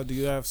you have? Do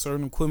you have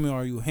certain equipment?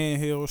 Are you a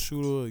handheld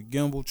shooter, a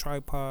gimbal,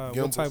 tripod?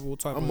 Gimbal. What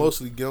type? I'm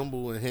mostly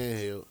gimbal and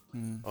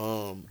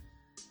handheld.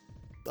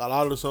 A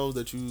lot of the songs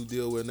that you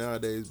deal with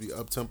nowadays be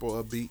up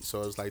tempo, upbeat.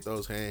 So it's like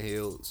those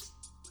handhelds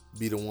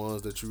be the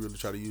ones that you really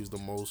try to use the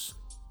most.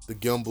 The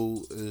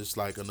gimbal is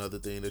like another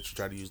thing that you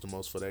try to use the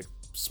most for that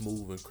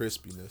smooth and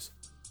crispiness.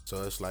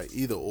 So it's like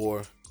either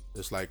or.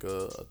 It's like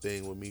a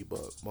thing with me,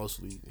 but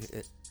mostly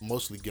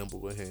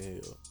gimbal and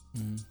handheld.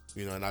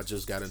 You know, and I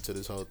just got into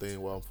this whole thing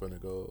where I'm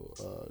finna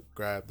go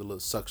grab the little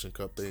suction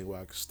cup thing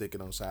where I can stick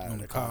it on side of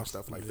the car and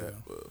stuff like that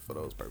for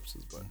those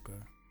purposes. But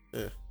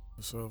yeah,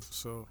 for sure.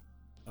 So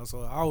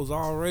I was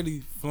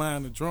already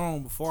flying the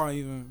drone before I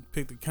even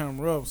picked the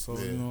camera up. So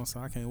you know, so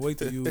I can't wait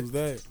to use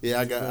that. Yeah,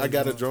 I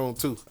got a drone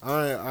too.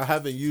 I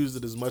haven't used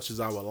it as much as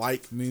I would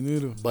like. Me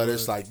neither. But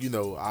it's like, you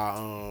know,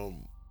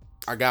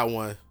 I got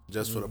one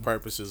just for the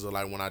purposes of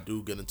like when I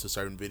do get into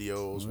certain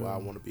videos where I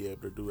want to be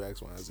able to do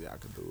X, Y, and Z, I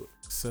can do it.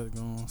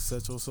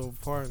 Set yourself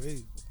apart.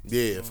 Hey.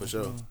 Yeah, for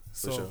sure.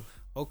 For sure.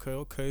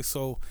 Okay.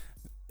 So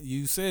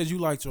you said you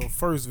liked your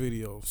first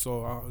video.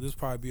 So this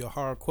probably be a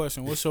hard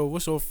question. What's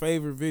your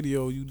favorite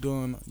video you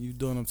done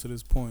up to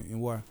this point, and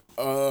why?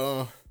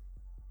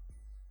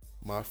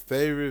 My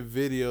favorite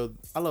video,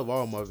 I love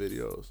all my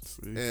videos.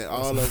 Sweet. And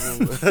all of them.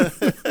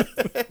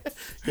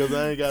 Because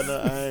I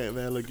ain't,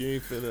 man, look, you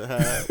ain't finna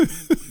hide.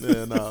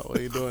 Man, no,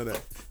 we ain't doing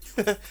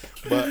that.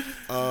 But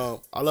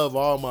I love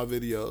all my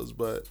videos,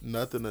 but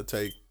nothing to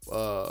take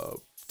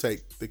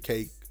the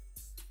cake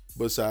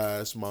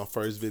besides my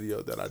first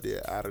video that I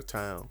did out of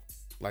town.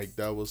 Like,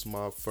 that was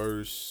my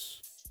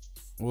first.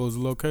 What was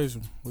the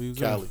location? Where you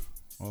Cali.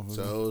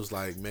 So it was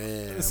like,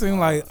 man. It seemed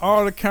like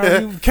all the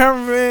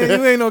cameraman,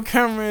 you ain't no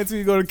cameraman until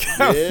you go to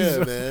Cali.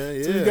 Yeah, man.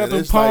 Yeah. So you got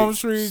the palm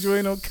trees, you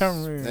ain't no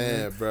cameraman.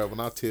 Man, bro, when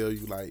I tell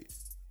you, like,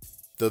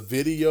 the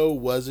video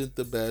wasn't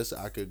the best,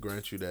 I could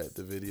grant you that.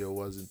 The video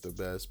wasn't the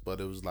best, but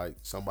it was like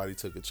somebody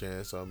took a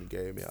chance on me,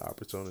 gave me an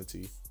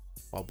opportunity.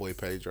 My boy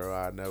Pedro,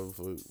 I never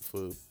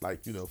for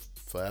like, you know,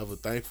 forever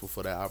thankful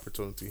for that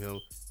opportunity. Him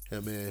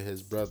and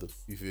his brother,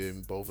 you feel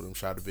me? Both of them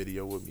shot a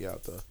video with me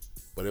out there.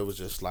 But it was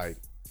just like,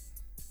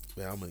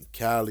 man, I'm in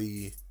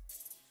Cali.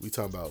 We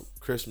talking about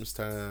Christmas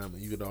time,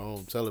 and even though I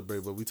don't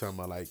celebrate, but we talking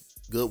about like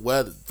good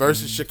weather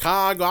versus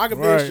Chicago. I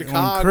can be in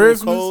Chicago,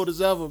 cold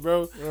as ever,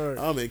 bro. Right.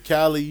 I'm in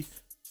Cali.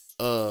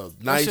 Nice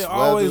that shit weather.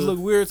 Always look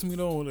weird to me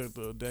though.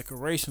 The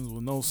decorations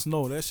with no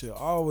snow. That shit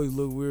always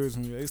look weird to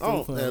me. They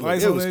still putting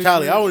lights on. It was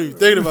Cali. I wasn't even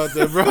thinking about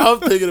that, bro. I'm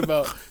thinking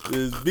about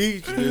this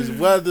beach, this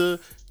weather,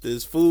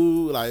 this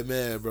food. Like,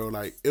 man, bro,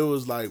 like it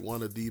was like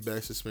one of the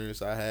best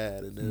experiences I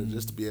had, and then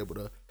just to be able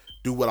to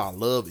do what I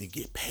love and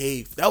get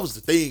paid. That was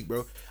the thing,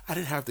 bro. I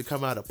didn't have to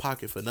come out of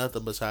pocket for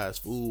nothing besides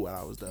food when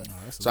I was done.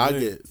 So I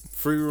get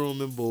free room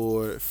and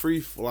board,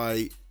 free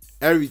flight,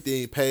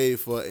 everything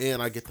paid for,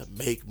 and I get to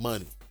make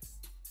money.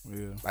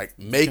 Yeah, like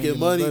making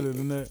money.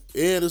 And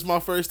it's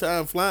my first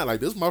time flying. Like,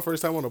 this is my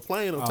first time on a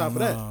plane. On top of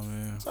that,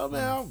 man. So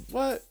man,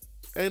 what?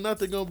 Ain't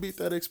nothing gonna beat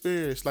that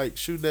experience. Like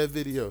shooting that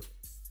video.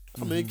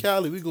 I'm in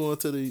Cali. We going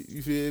to the,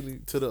 you feel me?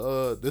 To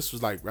the this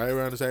was like right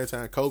around the same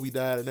time Kobe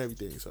died and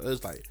everything. So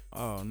it's like,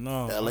 oh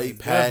no, LA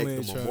packed,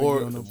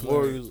 the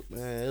memorials.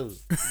 Man,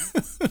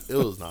 it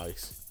was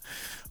nice.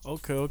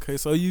 Okay.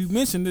 So you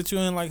mentioned that you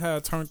didn't like how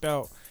it turned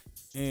out,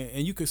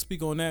 and you could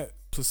speak on that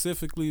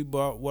specifically,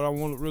 but what I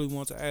really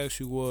want to ask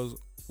you was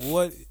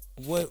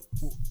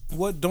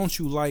what don't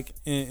you like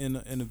in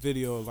the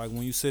video? Like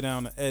when you sit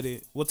down to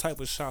edit, what type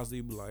of shots do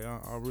you be like,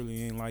 I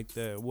really ain't like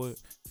that? What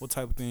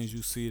type of things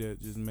you see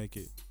that just make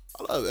it?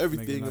 I love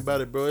everything about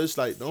it, bro. It's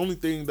like the only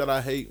thing that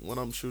I hate when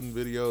I'm shooting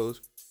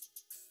videos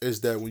is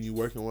that when you're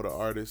working with an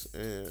artist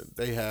and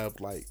they have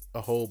like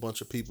a whole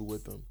bunch of people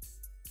with them,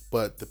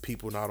 but the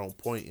people not on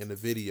point in the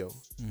video.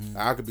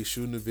 I could be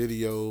shooting a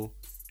video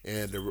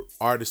and the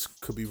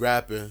artist could be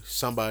rapping.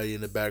 Somebody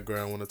in the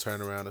background want to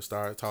turn around and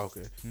start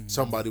talking.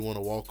 Somebody want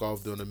to walk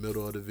off during the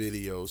middle of the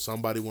video.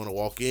 Somebody want to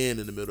walk in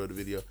the middle of the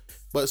video.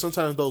 But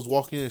sometimes those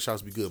walk-in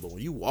shots be good. But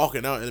when you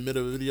walking out in the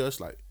middle of the video, it's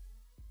like,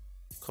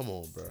 come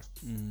on, bro.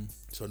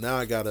 So now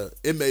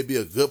it may be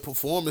a good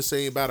performance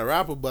saying about a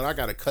rapper, but I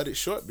got to cut it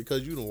short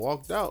because you done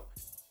walked out.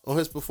 on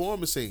his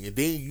performance scene, and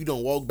then you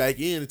don't walk back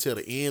in until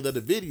the end of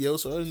the video.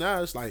 So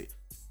now it's like,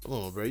 come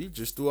on, bro, you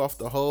just threw off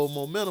the whole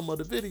momentum of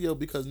the video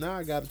because now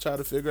I got to try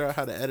to figure out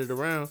how to edit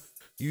around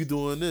you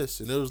doing this.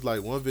 And it was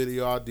like one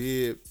video I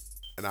did,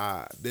 and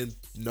I didn't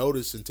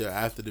notice until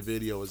after the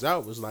video was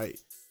out, was like,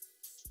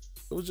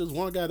 it was just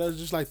one guy that was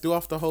just like threw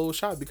off the whole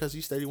shot because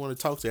he said he wanted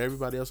to talk to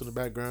everybody else in the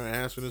background,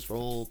 answering his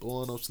phone,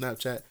 throwing up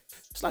Snapchat.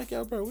 It's like,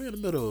 yo, bro, we're in the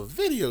middle of a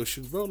video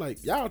shoot, bro.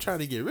 Like, y'all trying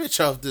to get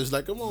rich off this.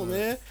 Like, come on,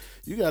 man.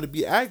 You got to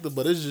be active.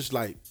 But it's just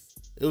like,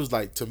 it was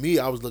like, to me,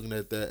 I was looking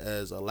at that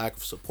as a lack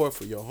of support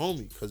for your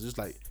homie. Because it's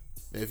like,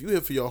 man, if you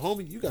here for your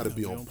homie, you got to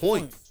be on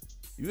point.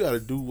 You got to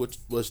do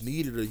what's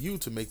needed of you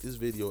to make this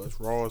video as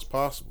raw as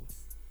possible.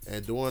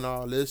 And doing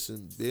all this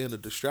and being a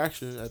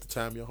distraction at the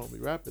time your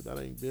homie rapping, that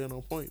ain't being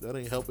on point. That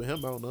ain't helping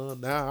him out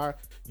none. Now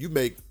you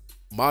make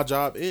my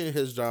job and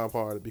his job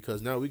harder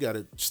because now we got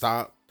to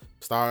start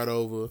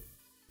over.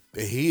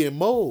 And he in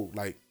mode.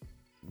 Like,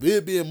 we'll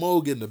be in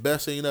mode getting the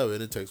best thing ever,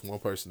 and it takes one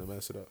person to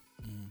mess it up.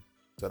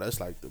 So that's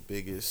like the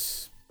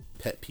biggest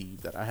pet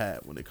peeve that I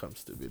had when it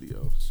comes to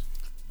videos.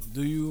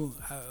 Do you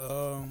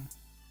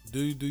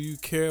do you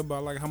care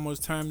about like how much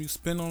time you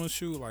spend on a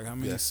shoot? Like how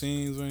many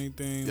scenes or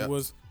anything? Yep.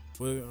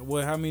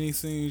 What how many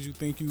scenes you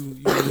think you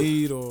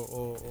need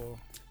or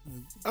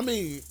I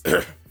mean,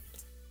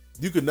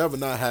 you could never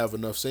not have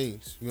enough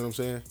scenes. You know what I'm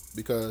saying?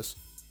 Because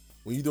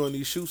when you're doing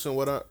these shoots and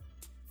whatnot,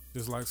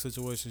 just like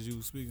situations you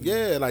were speaking.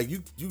 Yeah, like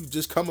you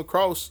just come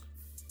across.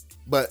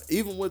 But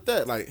even with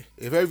that, like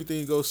if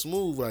everything goes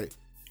smooth, like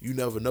you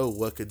never know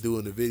what could do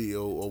in the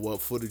video or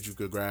what footage you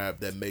could grab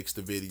that makes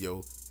the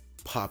video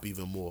pop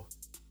even more.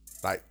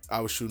 Like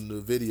I was shooting the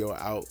video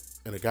out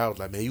and the guy was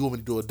like, man, you want me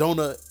to do a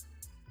donut?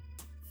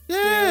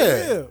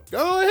 Yeah.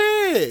 Go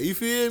ahead. You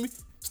feel me?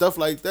 Stuff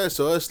like that.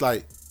 So it's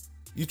like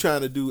you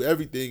trying to do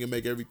everything and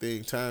make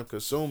everything time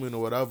consuming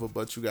or whatever,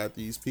 but you got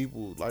these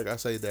people, like I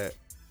say, that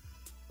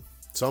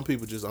some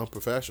people just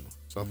unprofessional.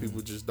 Some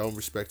people just don't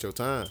respect your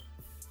time.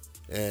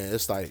 And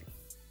it's like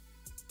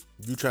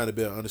you trying to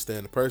better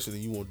understand the person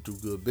and you want to do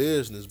good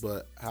business,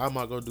 but how am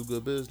I going to do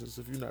good business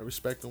if you're not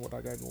respecting what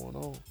I got going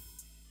on?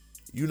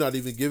 You're not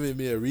even giving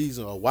me a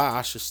reason or why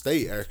I should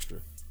stay extra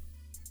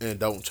and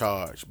don't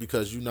charge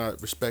because you're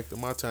not respecting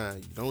my time.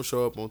 You don't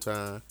show up on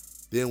time.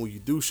 Then when you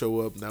do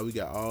show up, now we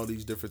got all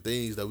these different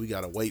things that we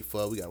got to wait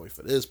for. We got to wait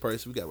for this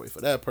person. We got to wait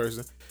for that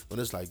person. When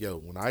it's like, yo,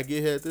 when I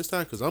get here at this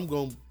time, because I'm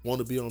going to want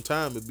to be on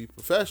time and be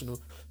professional,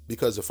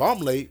 because if I'm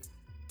late,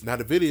 now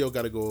the video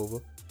got to go over.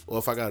 Or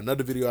if I got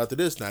another video after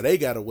this, now they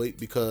got to wait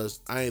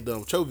because I ain't done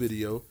with your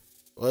video.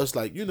 Or it's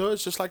like, you know,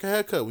 it's just like a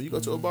haircut. When you go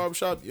to a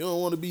barbershop, you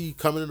don't want to be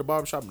coming in the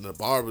barbershop and the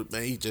barber,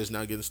 man, he just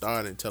now getting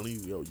started and telling you,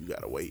 yo, you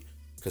got to wait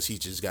because he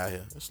just got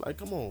here. It's like,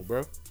 come on,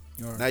 bro.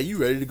 Right. Now you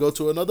ready to go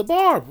to another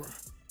barber.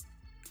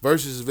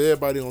 Versus if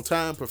everybody on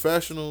time,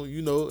 professional,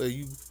 you know,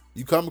 and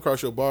you come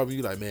across your barber,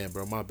 you like, man,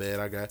 bro, my bad.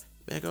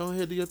 Man, go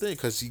ahead, do your thing.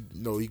 Because he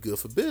know he good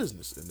for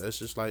business. And that's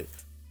just like,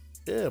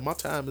 yeah, my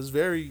time is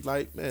very,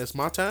 like, man, it's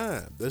my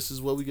time. This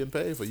is what we getting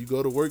paid for. You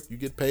go to work, you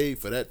get paid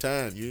for that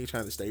time. You ain't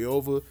trying to stay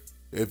over.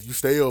 If you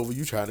stay over,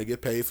 you trying to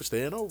get paid for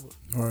staying over.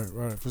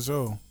 Right, for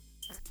sure.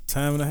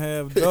 Time and a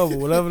half, double,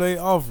 whatever they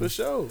offer. For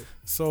sure.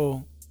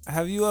 So,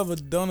 have you ever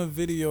done a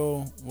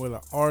video where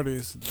the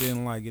artist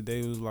didn't like it?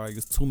 They was like,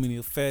 it's too many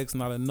effects,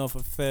 not enough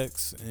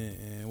effects.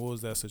 And what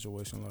was that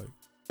situation like?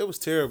 It was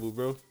terrible,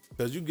 bro.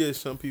 Because you get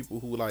some people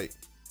who, like,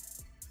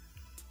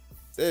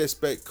 they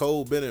expect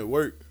Cole Bennett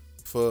work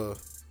for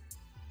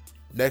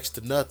next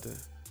to nothing.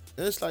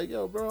 And it's like,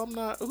 yo, bro, I'm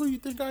not, who you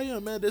think I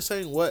am, man? This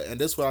ain't what,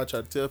 and that's what I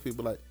try to tell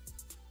people, like,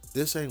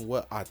 this ain't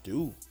what I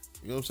do.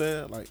 You know what I'm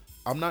saying? Like,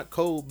 I'm not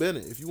Cole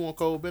Bennett. If you want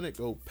Cole Bennett,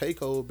 go pay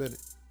Cole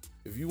Bennett.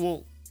 If you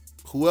want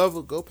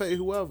whoever, go pay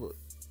whoever.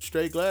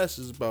 Straight Glass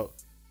is about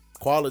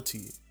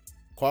quality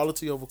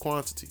over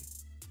quantity.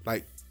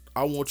 Like,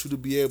 I want you to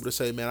be able to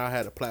say, man, I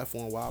had a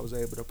platform where I was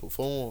able to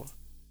perform.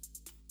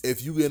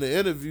 If you get an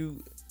interview,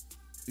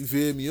 you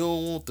feel me? You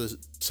don't want the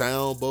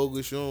sound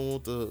bogus. You don't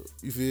want the,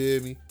 you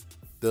feel me?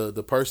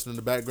 The person in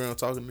the background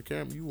talking to the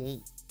camera. You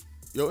want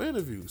your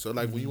interview. So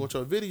like when you want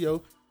your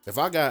video, if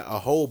I got a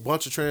whole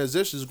bunch of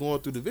transitions going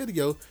through the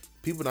video,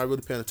 people not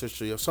really paying attention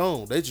to your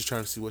song. They just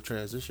trying to see what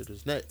transition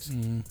is next.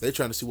 They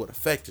trying to see what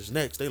effect is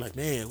next. They like,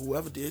 man,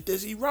 whoever did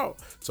this, he raw.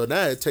 So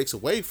now it takes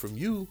away from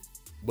you,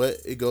 but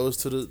it goes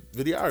to the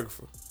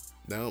videographer.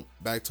 Now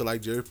back to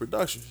like Jerry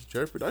Productions.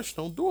 Jerry Productions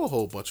don't do a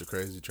whole bunch of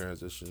crazy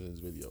transitions in his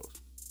videos.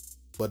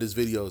 But his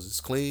videos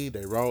is clean,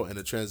 they raw, and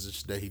the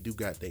transitions that he do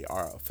got, they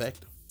are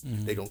effective.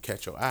 They gonna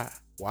catch your eye.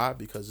 Why?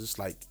 Because it's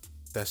like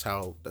that's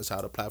how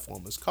the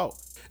platform is caught.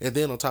 And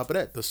then on top of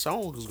that, the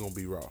song is gonna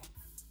be raw.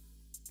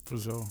 For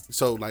sure.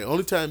 So like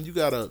only time you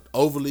gotta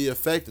overly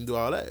affect and do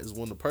all that is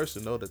when the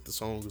person know that the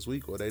song is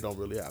weak or they don't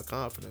really have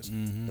confidence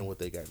in what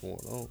they got going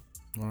on.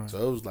 Right.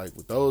 So it was like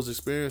with those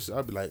experiences,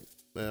 I'd be like,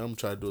 man, I'm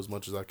trying to do as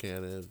much as I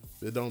can, and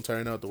if it don't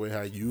turn out the way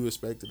how you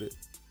expected it,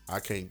 I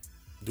can't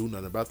do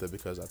nothing about that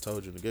because I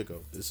told you in the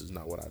get-go, this is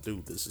not what I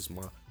do. This is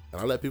my, and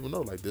I let people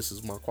know, like, this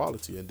is my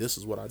quality and this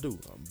is what I do.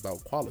 I'm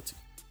about quality.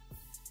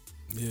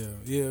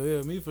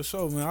 Yeah. Me for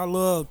sure, man. I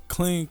love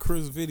clean,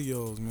 crisp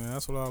videos, man.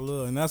 That's what I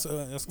love, and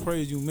that's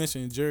crazy. You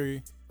mentioned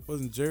Jerry.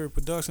 Wasn't Jerry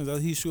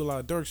Productions? He shoot a lot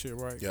of dirt shit,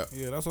 right? Yeah.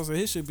 Yeah, that's what I said.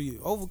 His shit be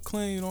over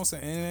clean. You know what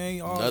I'm saying? And it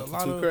ain't all Nothing a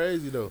lot too of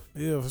crazy though.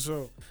 yeah, for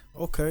sure.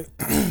 Okay,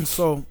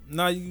 so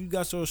now you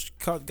got your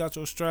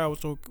stride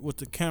with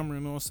the camera.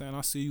 You know what I'm saying?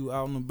 I see you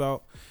out and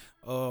about.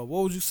 What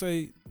would you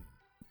say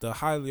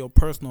your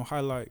personal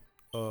highlight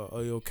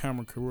of your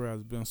camera career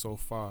has been so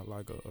far?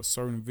 Like a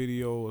certain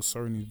video, a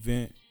certain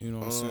event. You know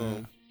what I'm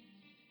saying?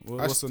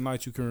 What's a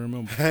night you can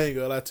remember? I ain't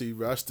gonna lie to you,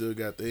 bro. I still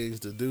got things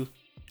to do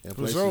and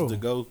places to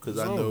go because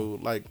I know,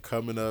 like,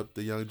 coming up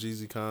the Young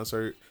Jeezy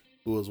concert,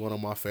 who was one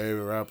of my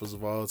favorite rappers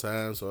of all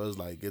time. So it's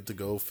like get to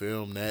go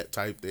film that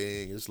type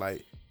thing. It's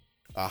like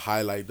a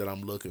highlight that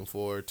I'm looking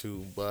forward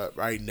to. But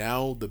right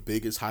now, the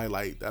biggest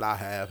highlight that I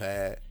have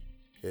had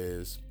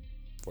is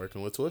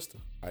working with Twista.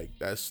 Like,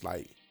 that's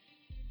like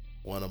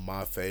one of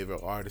my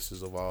favorite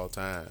artists of all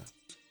time,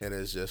 and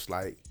it's just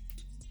like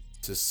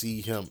to see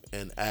him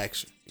in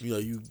action. You know,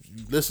 you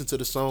listen to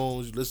the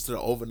songs, you listen to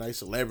the Overnight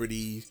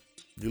Celebrities,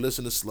 you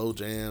listen to slow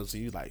jams,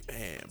 and you like,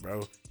 man,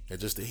 bro, and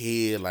just the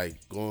head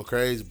like going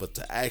crazy. But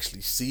to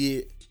actually see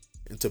it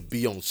and to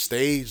be on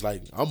stage,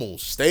 like I'm on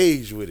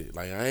stage with it.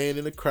 Like I ain't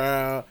in the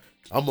crowd.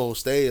 I'm on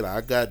stage. Like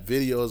I got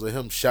videos of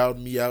him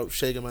shouting me out,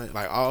 shaking my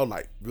like all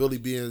like really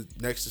being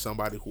next to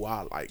somebody who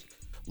I like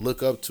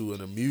look up to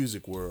in the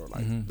music world,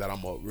 like that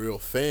I'm a real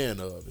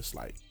fan of. It's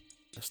like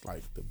that's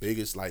like the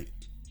biggest, like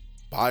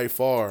by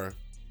far.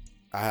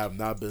 I have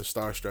not been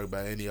starstruck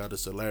by any other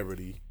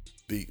celebrity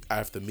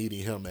after meeting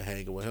him and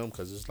hanging with him,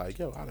 because it's like,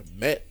 yo, I'd have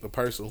met the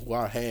person who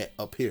I had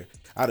up here.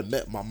 I'd have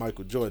met my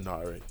Michael Jordan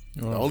already.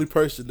 The only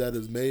person that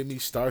has made me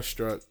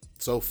starstruck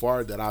so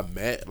far that I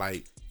met,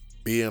 like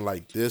being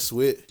like this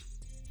with,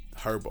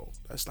 Herbo.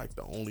 That's like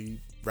the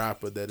only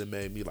rapper that it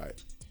made me like,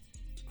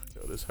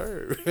 yo, this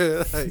Herb.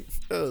 Like,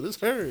 yo,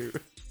 this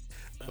Herb.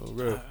 Oh,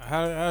 bro.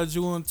 How did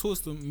you and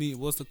Twista meet?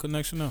 What's the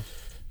connection now?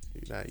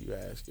 Now you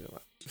asking.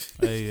 Like,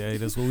 hey,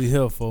 that's what we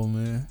here for,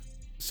 man.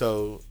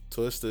 So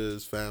Twista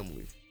is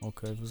family.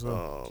 Okay, for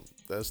sure.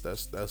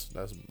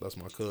 That's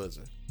my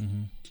cousin,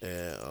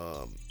 and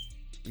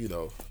you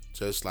know,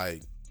 just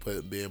like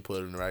being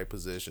put in the right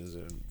positions,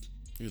 and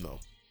you know,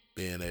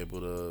 being able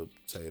to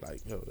say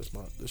like, yo,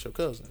 this your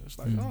cousin. It's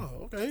like, oh,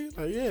 okay,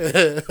 like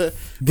yeah.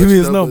 Give me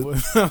his number.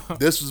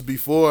 This was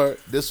before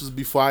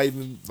I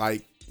even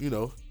like, you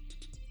know,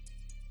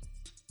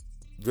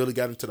 really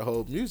got into the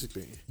whole music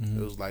thing. It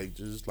was like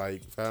just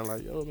like found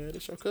like, yo, man,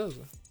 this your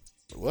cousin.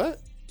 What?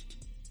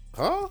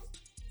 Huh?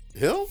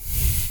 Him?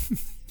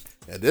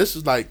 And this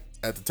is like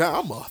at the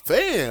time I'm a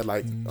fan.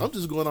 Like I'm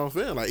just going on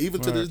fan. Like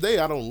even to this day,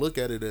 I don't look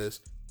at it as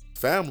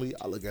family.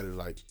 I look at it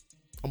like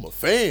I'm a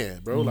fan,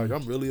 bro. Like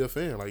I'm really a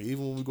fan. Like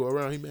even when we go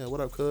around, hey man,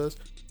 what up, cuz?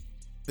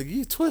 Like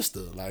you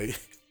Twista, like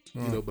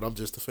you know. But I'm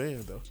just a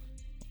fan though.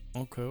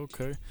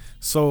 Okay.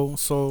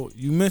 So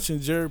you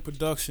mentioned Jerry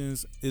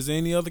Productions. Is there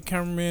any other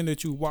cameraman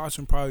that you watch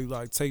and probably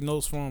like take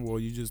notes from, or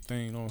you just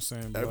think, you know what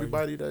I'm saying?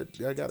 Everybody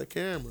that got a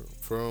camera,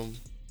 from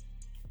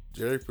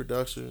Jerry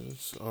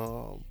Productions,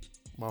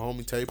 my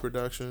homie Tay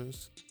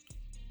Productions,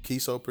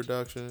 Kiso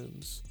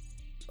Productions,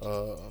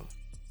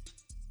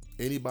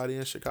 anybody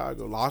in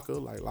Chicago,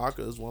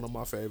 Laka is one of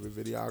my favorite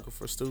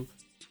videographers too,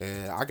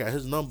 and I got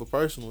his number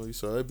personally,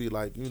 so it'd be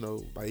like, you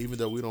know, like even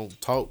though we don't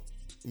talk,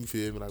 you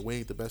feel me, like we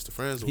ain't the best of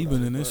friends. He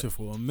been in this shit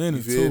for a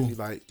minute you feel too. Me?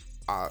 Like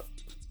I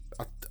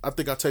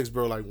think I text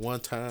bro like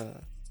one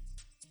time,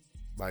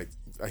 like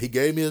he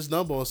gave me his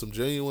number on some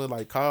genuine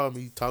like call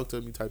me, talk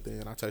to me type thing,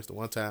 and I texted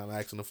one time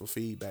asking him for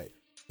feedback,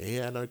 and he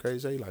had nothing crazy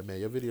to say. Like, man,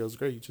 your video's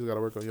great, you just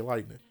gotta work on your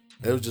lighting.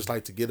 It was just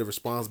like to get a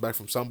response back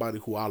from somebody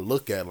who I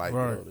look at like,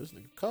 yo, this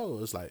nigga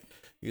cold. It's like,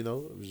 you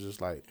know, it was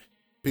just like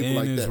people and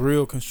like it's that.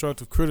 real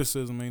constructive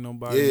criticism. Ain't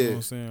nobody, you know what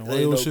I'm saying? Why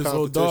your shit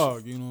so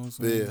dog, you know what I'm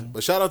saying? Yeah,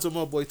 but shout out to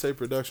my boy Tay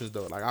Productions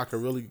though. Like I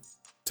could really,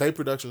 Tay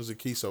Productions and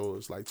Kiso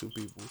is like two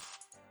people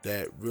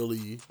that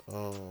really,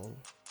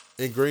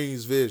 in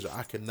Green's Vision,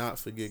 I cannot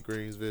forget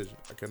Green's Vision.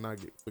 I cannot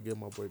forget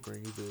my boy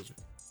Green's Vision.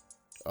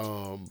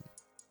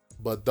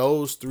 But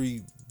those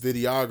three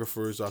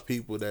videographers are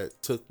people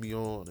that took me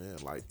on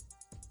and like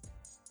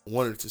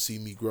wanted to see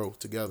me grow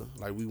together.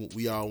 Like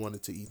we all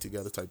wanted to eat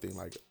together type thing.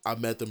 Like I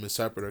met them in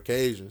separate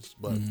occasions,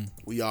 but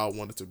we all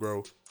wanted to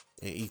grow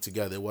and eat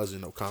together. It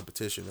wasn't no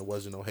competition. It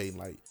wasn't no hating.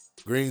 Like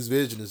Green's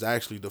Vision is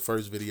actually the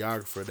first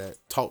videographer that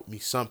taught me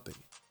something.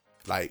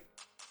 Like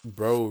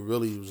bro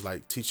really was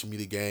like teaching me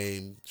the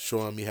game,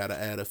 showing me how to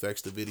add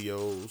effects to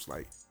videos.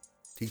 Like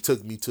he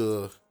took me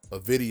to a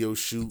video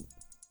shoot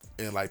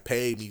and like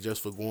paid me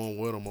just for going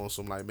with him on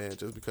some like, man,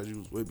 just because you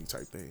was with me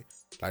type thing.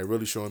 Like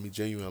really showing me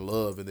genuine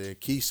love. And then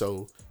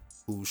Kiso,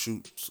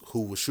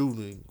 who was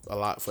shooting a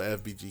lot for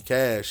FBG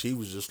Cash, he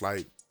was just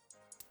like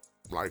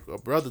a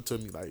brother to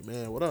me. Like,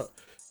 man, what up?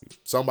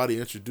 Somebody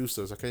introduced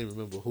us. I can't even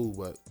remember who,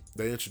 but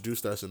they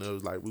introduced us, and it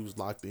was like we was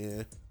locked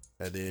in.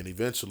 And then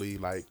eventually,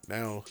 like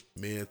now,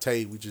 me and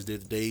Tay, we just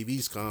did the Dave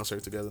East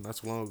concert together not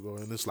too long ago,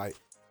 and it's like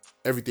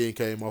everything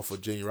came off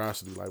of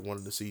generosity, like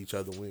wanting to see each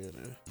other win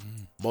and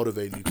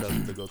motivating each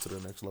other to go to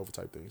the next level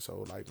type thing.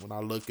 So like when I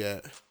look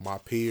at my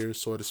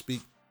peers, so to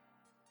speak,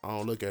 I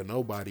don't look at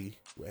nobody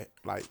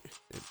like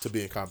to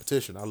be in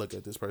competition. I look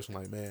at this person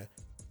like, man,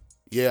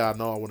 yeah, I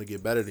know I want to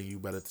get better than you,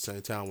 but at the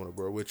same time I want to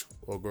grow with you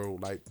or grow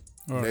like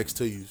next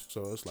to you.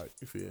 So it's like,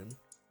 you feel me?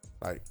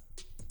 Like,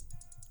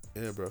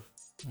 yeah, bro.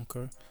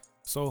 Okay.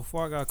 So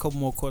before I got a couple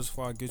more questions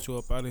before I get you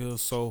up out of here.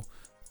 So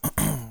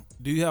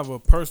do you have a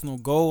personal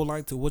goal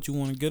like to what you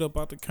want to get up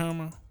out the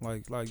camera?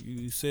 Like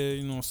you said,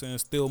 you know what I'm saying,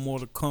 still more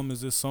to come.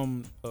 Is this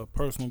some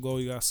personal goal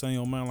you got saying in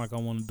your mind? Like I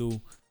want to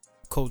do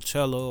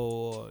Coachella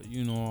or,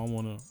 you know, I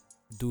want to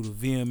do the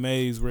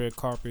VMAs, red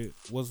carpet.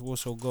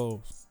 What's your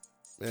goals?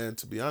 Man,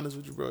 to be honest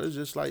with you, bro, it's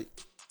just like,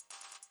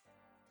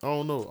 I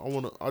don't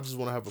know. I just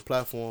want to have a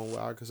platform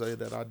where I can say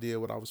that I did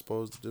what I was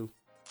supposed to do.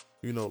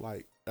 You know,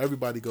 like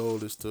everybody's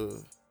goal is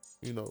to,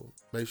 you know,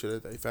 make sure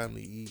that they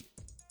family eat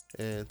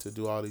and to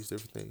do all these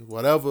different things.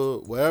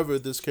 Wherever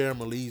this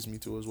camera leads me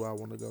to is where I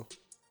want to go.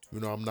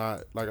 You know, I'm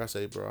not, like I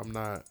say, bro, I'm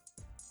not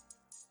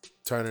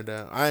turning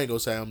down. I ain't gonna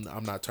say I'm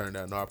not turning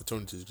down no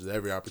opportunities, because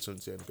every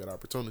opportunity is a good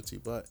opportunity.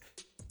 But,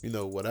 you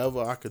know,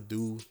 whatever I could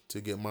do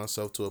to get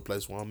myself to a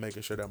place where I'm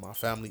making sure that my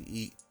family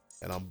eat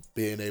and I'm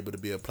being able to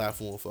be a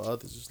platform for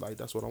others, it's like,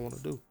 that's what I want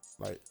to do.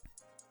 Like,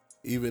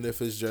 even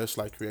if it's just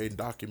like creating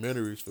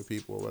documentaries for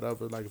people or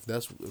whatever, like if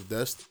that's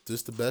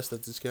just the best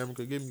that this camera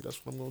could give me,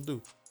 that's what I'm gonna do.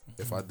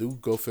 Mm-hmm. If I do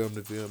go film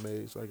the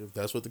VMAs, like if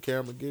that's what the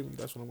camera give me,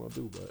 that's what I'm gonna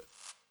do. But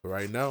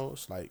right now,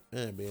 it's like,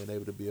 man, being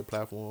able to be a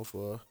platform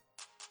for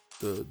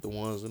the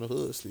ones in the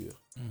hood still.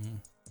 Mm-hmm.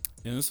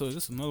 And so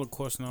this is another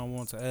question I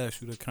want to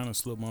ask you that kind of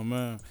slipped my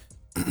mind.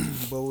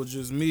 But with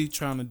just me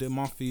trying to dip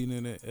my feet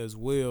in it as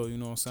well, you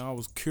know what I'm saying? I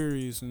was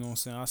curious, you know what I'm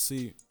saying? I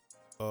see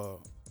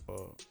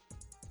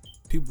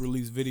people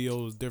release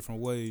videos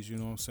different ways, you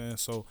know what I'm saying?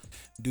 So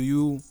do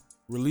you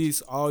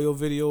release all your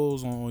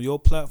videos on your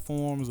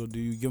platforms, or do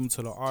you give them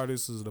to the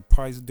artists? Is the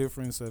price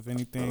difference if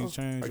anything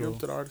changed? I give them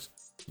to the artists.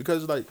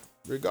 Because like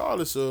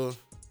regardless of,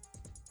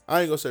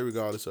 I ain't gonna say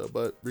regardless of,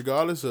 but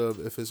regardless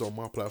of if it's on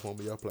my platform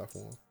or your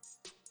platform,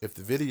 if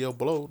the video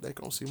blow, they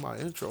gonna see my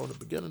intro in the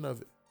beginning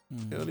of it.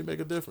 Mm-hmm. It only make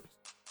a difference.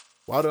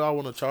 Why do I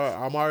want to charge?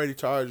 I'm already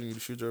charging you to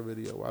shoot your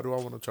video. Why do I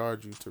want to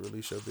charge you to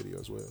release your video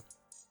as well?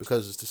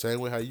 Because it's the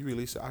same way how you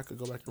release it. I could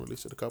go back and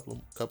release it a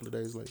couple of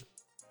days later.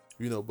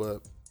 You know,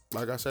 but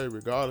like I say,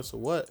 regardless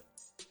of what,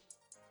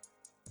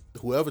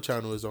 whoever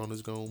channel is on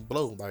is gonna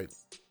blow. Like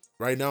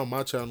right now,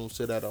 my channel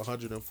sit at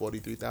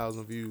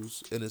 143,000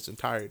 views in its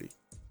entirety.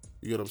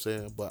 You get what I'm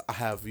saying? But I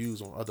have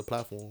views on other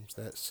platforms.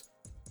 That's,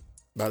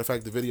 matter of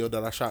fact, the video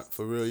that I shot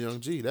for Real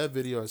Young G, that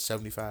video is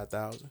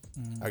 75,000.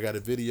 Mm-hmm. I got a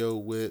video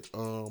with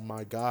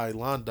my guy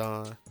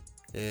London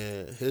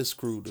and his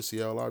crew, the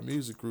CLR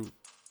Music Group,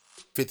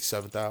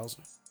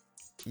 57,000.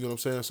 You know what I'm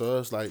saying? So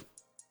it's like,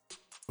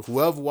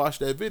 whoever watched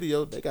that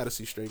video, they got to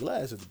see Straight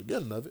Glass at the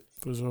beginning of it.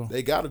 For sure.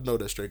 They got to know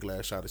that Straight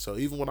Glass shot it. So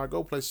even when I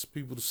go places,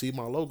 people to see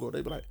my logo,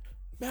 they be like,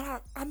 man,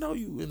 I know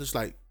you. And it's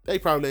like, they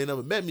probably ain't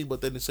never met me, but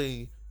they done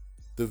seen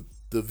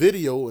the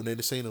video and they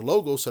done seen the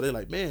logo. So they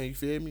like, man, you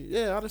feel me?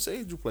 Yeah, I done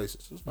seen you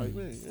places. It's like,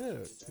 man,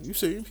 yeah, you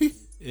seen me.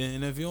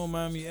 And if you don't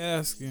mind me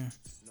asking,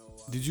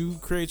 did you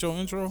create your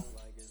intro?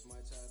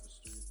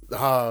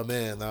 Oh,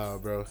 man, nah,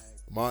 bro.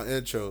 My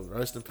intro,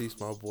 rest in peace,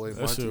 my boy.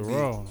 That shit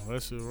raw.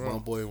 That shit raw.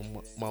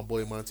 My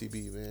boy Monty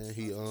B, man.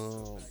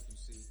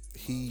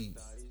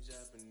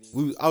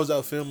 I was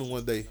out filming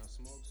one day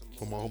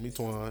for my homie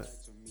Twine,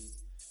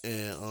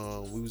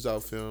 and we was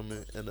out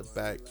filming in the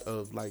back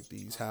of like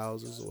these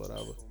houses or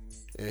whatever,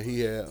 and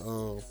he had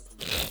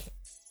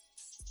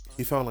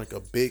he found like a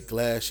big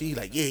glass sheet. He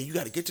like, yeah, you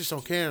got to get this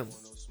on camera,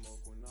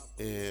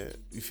 and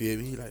you feel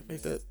me? He like,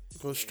 make that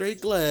go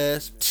straight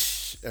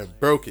glass, and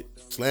broke it,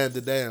 slammed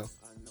it down.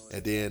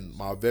 And then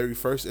my very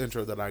first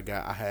intro that I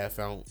got, I had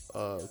found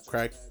a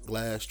cracked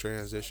glass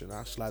transition.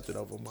 I slapped it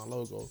over my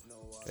logo.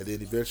 And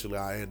then eventually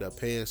I ended up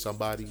paying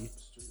somebody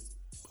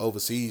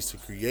overseas to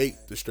create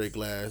the Straight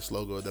Glass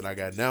logo that I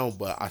got now,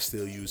 but I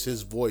still use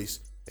his voice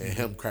and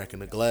him cracking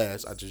the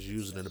glass. I just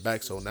use it in the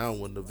back. So now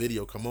when the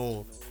video come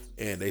on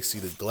and they see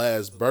the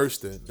glass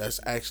bursting, that's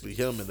actually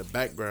him in the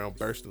background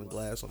bursting the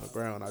glass on the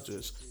ground. I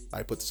just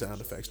like put the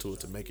sound effects to it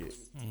to make it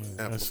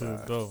amplified. That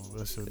shit dope.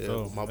 That shit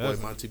dope. My boy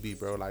Monty B,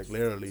 bro, like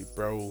literally,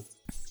 bro,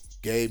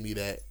 gave me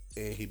that,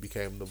 and he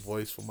became the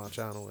voice for my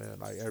channel. And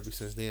like ever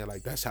since then,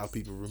 like that's how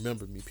people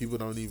remember me. People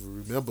don't even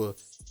remember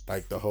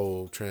like the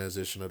whole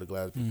transition of the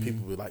glass. Mm-hmm.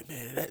 People be like,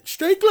 man, that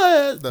Straight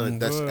Glass. Like,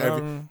 that's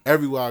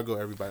everywhere I go,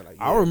 everybody like.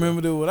 Yeah, I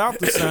remembered it without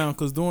the sound,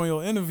 because during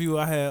your interview,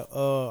 I had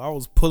I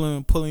was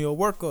pulling your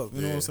work up.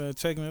 You know what I'm saying?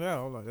 Checking it out.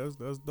 I was like,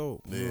 that's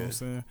dope. You know what I'm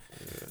saying?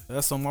 Yeah.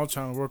 That's something I'm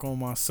trying to work on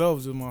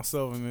myself,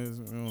 and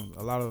it's, you know,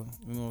 a lot of,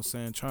 you know what I'm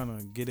saying, trying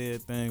to get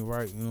everything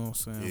right. You know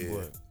what I'm saying? Yeah.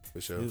 But for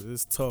sure.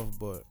 It's tough,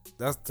 but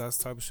that's the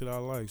type of shit I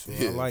like. So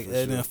I like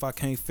editing. Sure. If I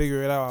can't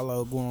figure it out, I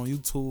like going on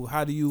YouTube.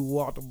 How do you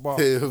walk the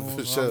box? Yeah,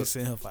 for sure. I'll be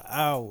sitting here for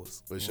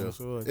hours. For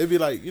sure. It'd be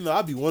like, you know,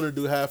 I'd be wanting to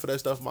do half of that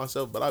stuff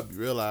myself, but I'd be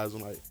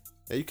realizing like,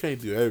 And you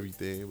can't do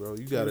everything, bro.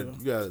 You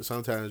gotta.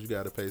 Sometimes you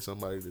gotta pay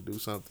somebody to do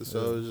something.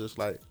 So it's just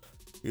like,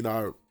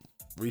 I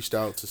reached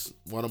out to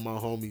one of my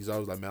homies. I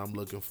was like, man, I'm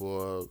looking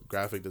for a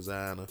graphic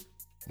designer.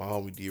 My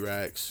homie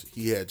D-Rax,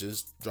 he had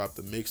just dropped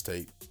a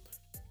mixtape,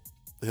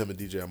 him and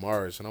DJ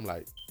Amaris, and I'm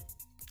like,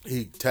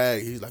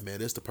 he's like, man,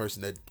 this the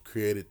person that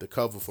created the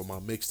cover for my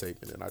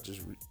mixtape, and then I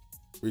just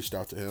reached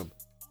out to him,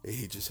 and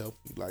he just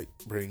helped me like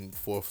bring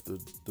forth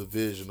the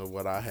vision of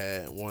what I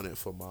had wanted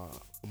for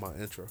my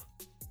intro.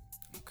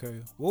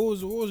 Okay, what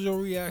was your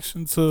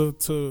reaction to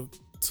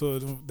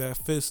that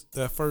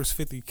first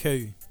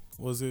 50K?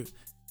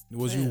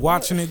 Was you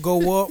watching it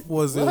go up?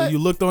 Was it you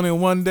looked on it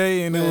one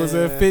day and it was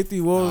at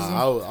 50? What was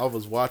it? I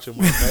was watching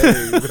my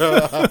page,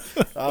 bro.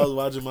 I was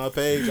watching my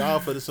page all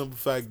for the simple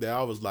fact that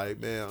I was like,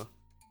 man,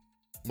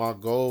 my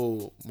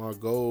goal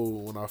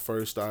when I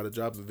first started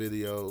dropping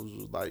videos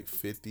was like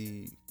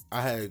 50.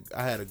 I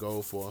had a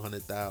goal for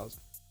 100,000.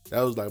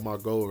 That was like my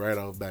goal right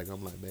off back.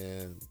 I'm like,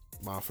 man,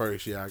 my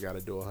first year I got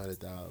to do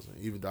 100,000,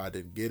 even though I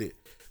didn't get it.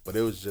 But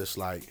it was just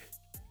like,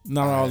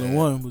 not all in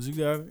one, but you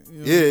got it.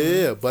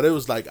 Yeah. But it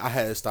was like I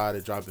had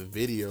started dropping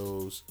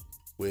videos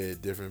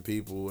with different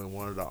people, and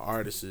one of the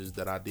artists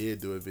that I did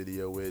do a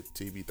video with,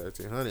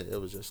 TB1300, it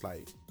was just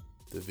like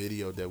the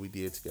video that we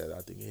did together.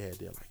 I think he had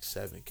did like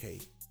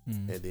 7K.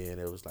 And then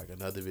it was like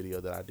another video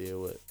that I did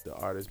with the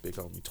artist Big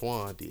Homie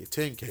Twan did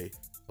 10K.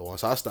 So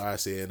once I started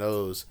seeing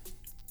those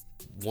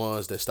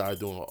ones that started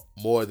doing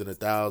more than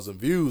 1,000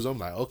 views, I'm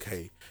like,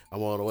 okay,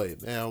 I'm on the way.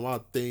 Man, my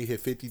thing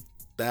hit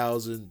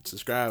 50,000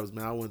 subscribers,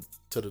 man. I went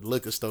to the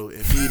liquor store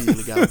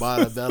immediately, got a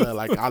bottle of Bella,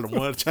 like I done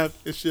won a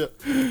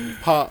championship.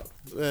 Pop,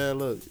 man,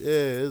 look,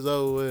 it's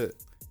over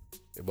with.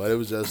 But it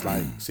was just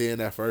like seeing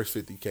that first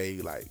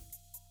 50K, like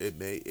it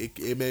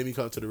made me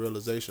come to the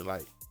realization,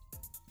 like,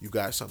 you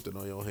got something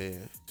on your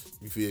hand.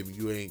 You feel me?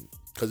 You ain't,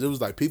 cause it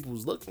was like people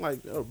was looking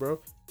like, yo,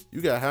 bro,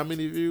 you got how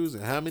many views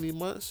in how many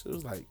months? It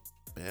was like,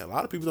 man, a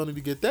lot of people don't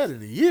even get that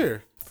in a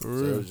year. For real.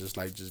 So it was just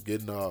like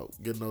getting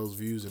those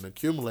views and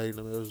accumulating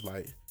them. It was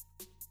like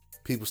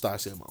people started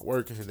seeing my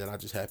work, and then I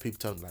just had people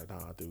telling me like,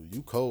 nah, dude,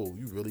 you cold.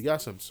 You really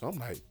got something. So I'm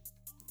like,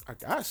 I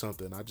got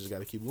something. I just got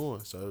to keep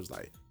going. So it was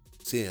like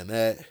seeing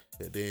that,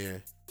 and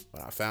then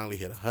when I finally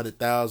hit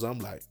 100,000, I'm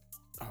like,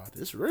 oh,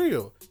 this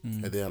real.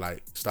 And then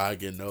like started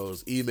getting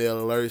those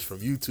email alerts from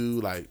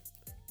YouTube, like,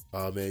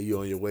 oh man, you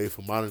on your way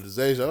for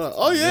monetization. I'm like,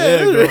 oh yeah,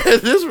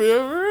 this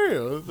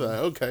real. It's like,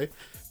 okay.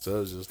 So it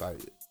was just like,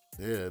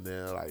 yeah. And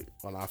then like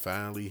when I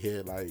finally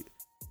hit like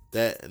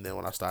that, and then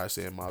when I started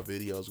seeing my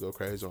videos go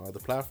crazy on other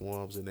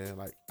platforms, and then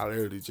like I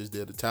literally just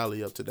did a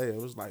tally up today.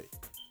 It was like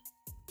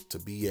to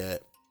be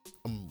at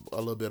a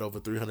little bit over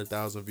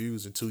 300,000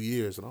 views in 2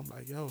 years, and I'm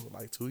like, yo,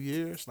 like 2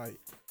 years, like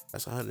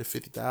that's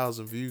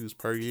 150,000 views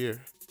per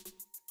year.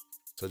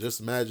 So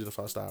just imagine if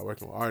I start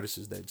working with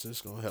artists that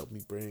just gonna help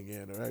me bring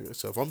in the regular.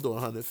 So if I'm doing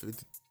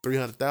 150,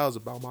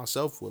 300,000 by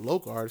myself with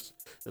local artists,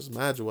 just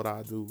imagine what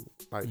I do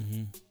like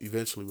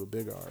eventually with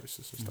bigger artists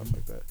and stuff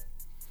like that.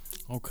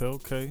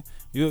 Okay.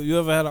 You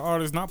ever had an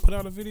artist not put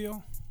out a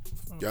video?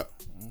 Yep.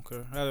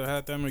 Okay.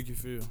 How'd that make you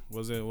feel?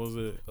 Was it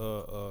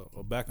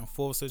a back and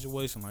forth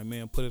situation? Like,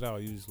 man, put it out.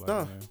 You just like,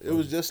 nah, man, it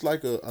was just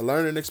like a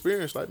learning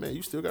experience. Like, man,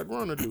 you still got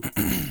growing to do.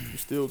 You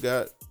still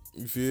got,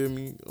 you feel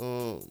me?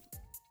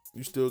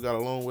 You still got a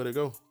long way to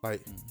go.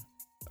 Like,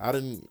 I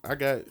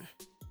got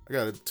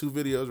 2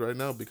 videos right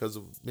now because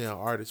of me and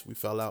artists. We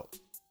fell out,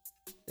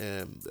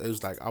 and it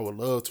was like I would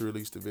love to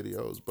release the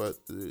videos,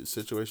 but the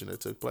situation that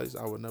took place,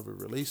 I would never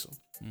release them.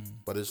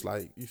 But it's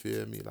like, you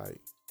feel me?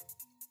 Like,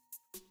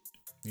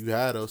 you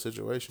had those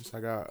situations. I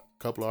got a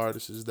couple of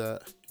artists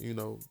that, you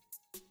know,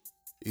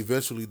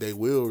 eventually they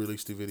will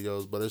release the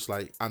videos, but it's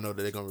like I know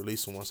that they're gonna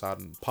release them once I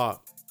done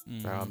pop.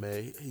 Nah,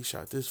 man, he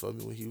shot this for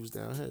me when he was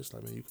down here. It's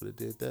like, man, you could have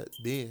did that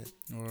then.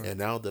 Right. And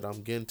now that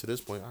I'm getting to this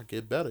point, I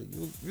get better.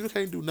 You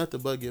can't do nothing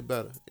but get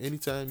better.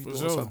 Anytime you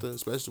doing something,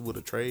 especially with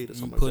a trade or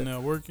something like that, putting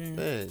that work in,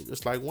 man,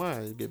 it's like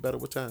wine. You get better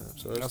with time.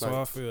 So that's like, what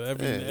I feel.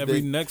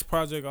 Every next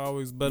project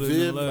always better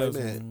than the last.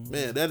 Like,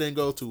 man, that didn't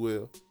go too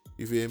well.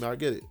 You feel me? I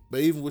get it.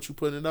 But even with you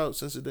putting it out,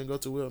 since it didn't go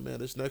too well, man,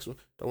 this next one,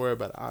 don't worry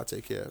about it. I'll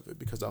take care of it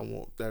because I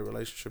want that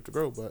relationship to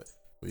grow. But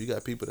when you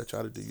got people that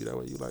try to do you that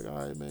way, you like, all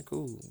right, man,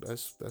 cool.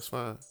 That's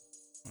fine.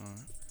 All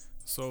right.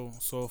 So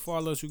before I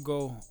let you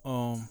go,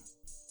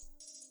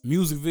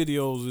 music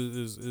videos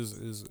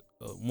is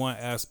one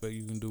aspect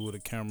you can do with a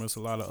camera. It's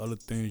a lot of other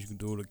things you can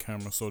do with a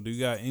camera. So do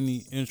you got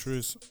any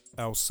interest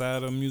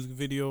outside of music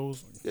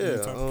videos?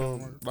 Yeah,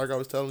 like I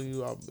was telling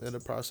you, I'm in the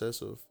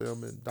process of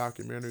filming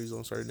documentaries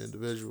on certain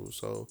individuals.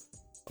 So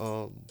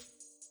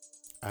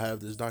I have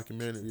this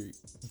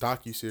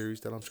docu-series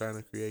that I'm trying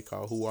to create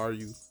called Who Are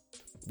You?,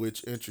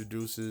 which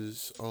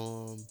introduces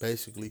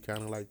basically kind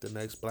of like the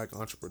next black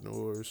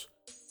entrepreneurs.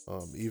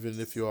 Even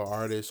if you're an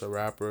artist, a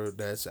rapper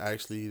that's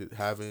actually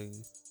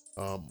having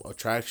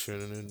attraction,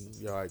 and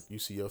you know, like you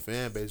see your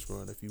fan base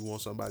run. If you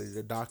want somebody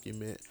to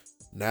document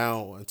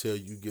now until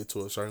you get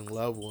to a certain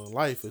level in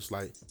life, it's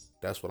like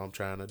that's what I'm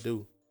trying to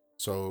do.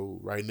 So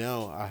right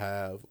now I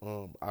have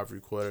I've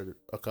recorded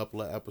a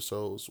couple of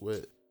episodes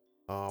with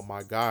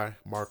my guy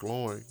Mark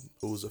Lauren,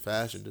 who's a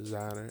fashion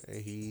designer,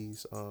 and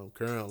he's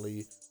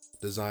currently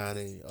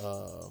designing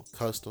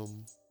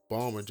custom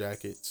bomber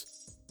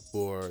jackets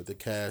for the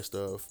cast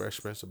of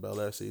Fresh Prince of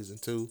Bel-Air season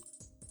 2.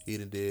 He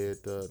done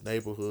did the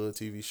Neighborhood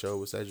TV show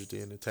with Cedric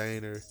the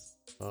Entertainer.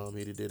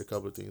 He done did a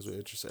couple of things with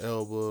Idris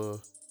Elba.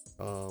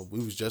 We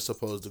was just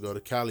supposed to go to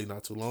Cali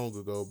not too long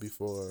ago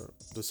before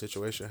the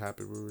situation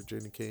happened with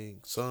Regina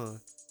King's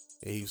son,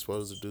 and he was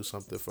supposed to do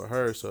something for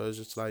her. So it's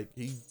just like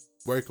he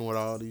working with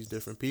all these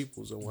different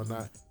peoples and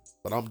whatnot.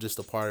 But I'm just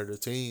a part of the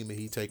team, and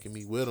he taking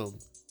me with him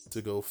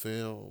to go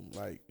film,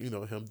 like, you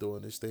know, him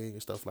doing this thing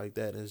and stuff like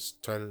that. And it's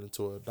turning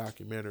into a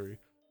documentary.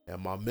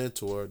 And my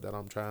mentor that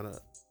I'm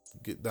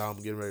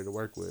getting ready to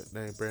work with,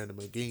 named Brandon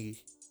McGee,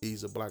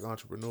 he's a black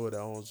entrepreneur that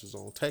owns his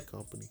own tech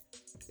company,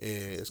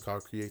 and it's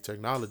called Create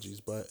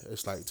Technologies. But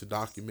it's like to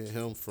document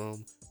him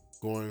from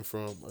going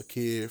from a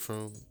kid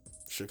from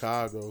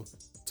Chicago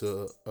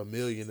to a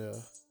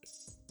millionaire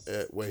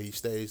at where he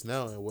stays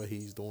now and what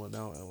he's doing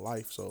now in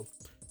life. So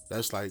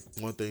that's like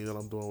one thing that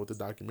I'm doing with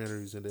the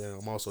documentaries. And then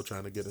I'm also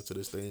trying to get into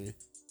this thing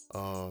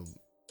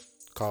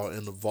called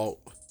In the Vault,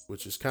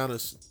 which is kind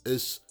of,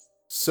 it's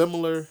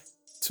similar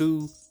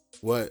to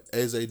what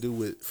Eze do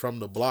with From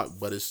the Block,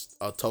 but it's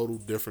a total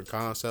different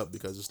concept,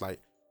 because it's like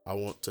I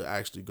want to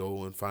actually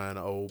go and find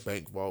an old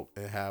bank vault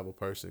and have a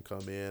person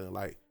come in and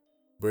like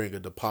bring a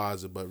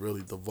deposit, but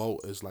really the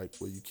vault is like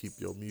where you keep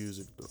your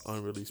music, the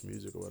unreleased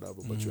music or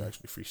whatever, but you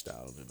actually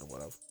freestyling it or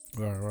whatever.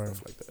 Right.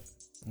 Stuff like that.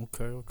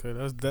 Okay.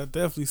 That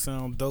definitely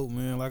sounds dope,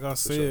 man. Like I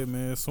said,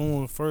 man,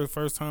 someone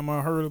first time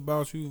I heard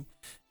about you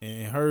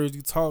and heard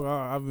you talk,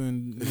 I've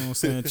been, you know what I'm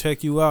saying,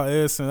 check you out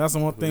ever since. That's the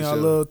one thing I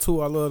love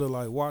too. I love to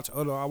like watch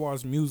I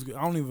watch music.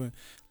 I don't even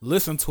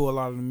listen to a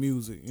lot of the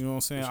music. You know what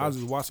I'm saying? I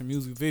just watch a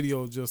music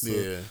video just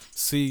to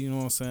see, you know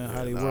what I'm saying,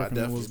 how they working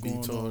and what's going on.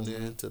 I definitely be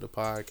tuned in to the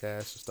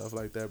podcast and stuff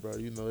like that, bro.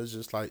 You know, it's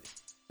just like,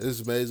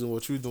 it's amazing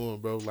what you doing,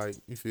 bro. Like,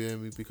 you feel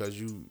me? Because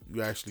you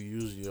actually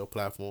using your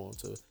platform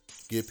to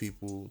get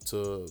people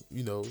to,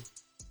 you know,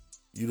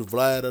 you the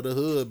Vlad of the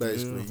hood,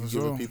 basically. You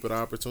giving people the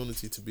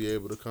opportunity to be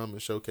able to come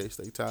and showcase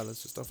their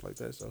talents and stuff like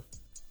that. So,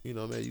 you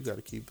know, man, you got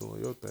to keep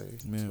doing your thing.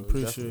 Man, so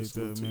appreciate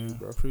that, man.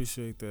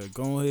 Appreciate that.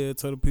 Go ahead,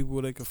 tell the people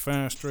where they can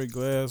find Straight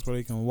Glass, where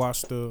they can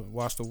watch the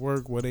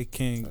work, where they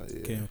can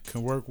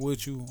work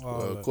with you.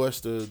 Of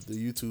course, the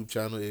YouTube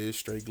channel is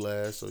Straight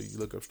Glass, so you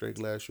look up Straight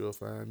Glass, you'll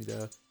find me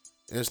there.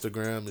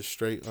 Instagram is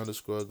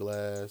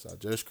straight_glass. I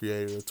just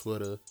created a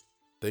Twitter. I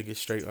think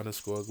it's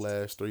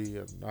straight_glass3.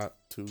 I'm not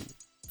too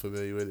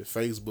familiar with it.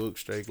 Facebook,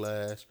 Straight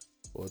Glass,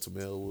 or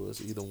Tamel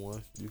Woods. Either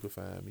one, you can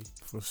find me.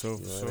 For sure,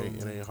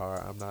 it ain't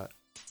hard.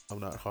 I'm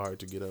not hard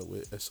to get up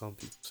with, as some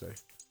people say.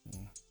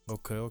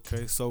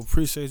 Okay. So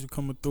appreciate you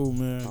coming through,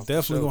 man.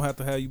 Definitely gonna have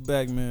to have you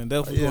back, man.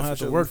 Definitely gonna have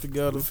to work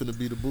together. We finna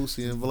be the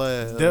Boosie and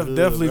Vlad.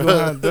 Definitely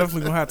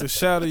gonna have to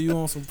shadow you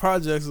on some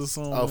projects or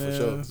something. Oh, for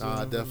sure.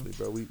 Nah, definitely,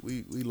 bro.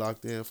 We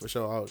locked in for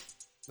sure.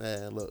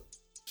 Man, look,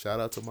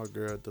 shout out to my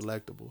girl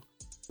Delectable.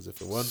 Cause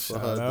if it wasn't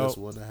for her, this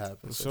wouldn't have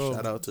happened. So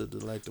shout out to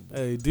Delectable.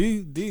 Hey,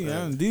 D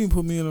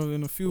put me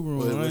in a few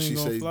rooms. When she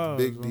say fly,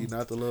 Big D,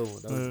 not the little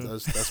one.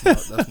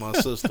 That's my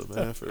sister,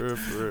 man. For real.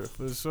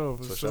 For sure.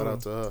 Shout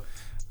out to her.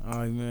 All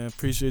right, man.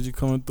 Appreciate you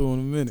coming through in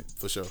a minute.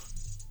 For sure.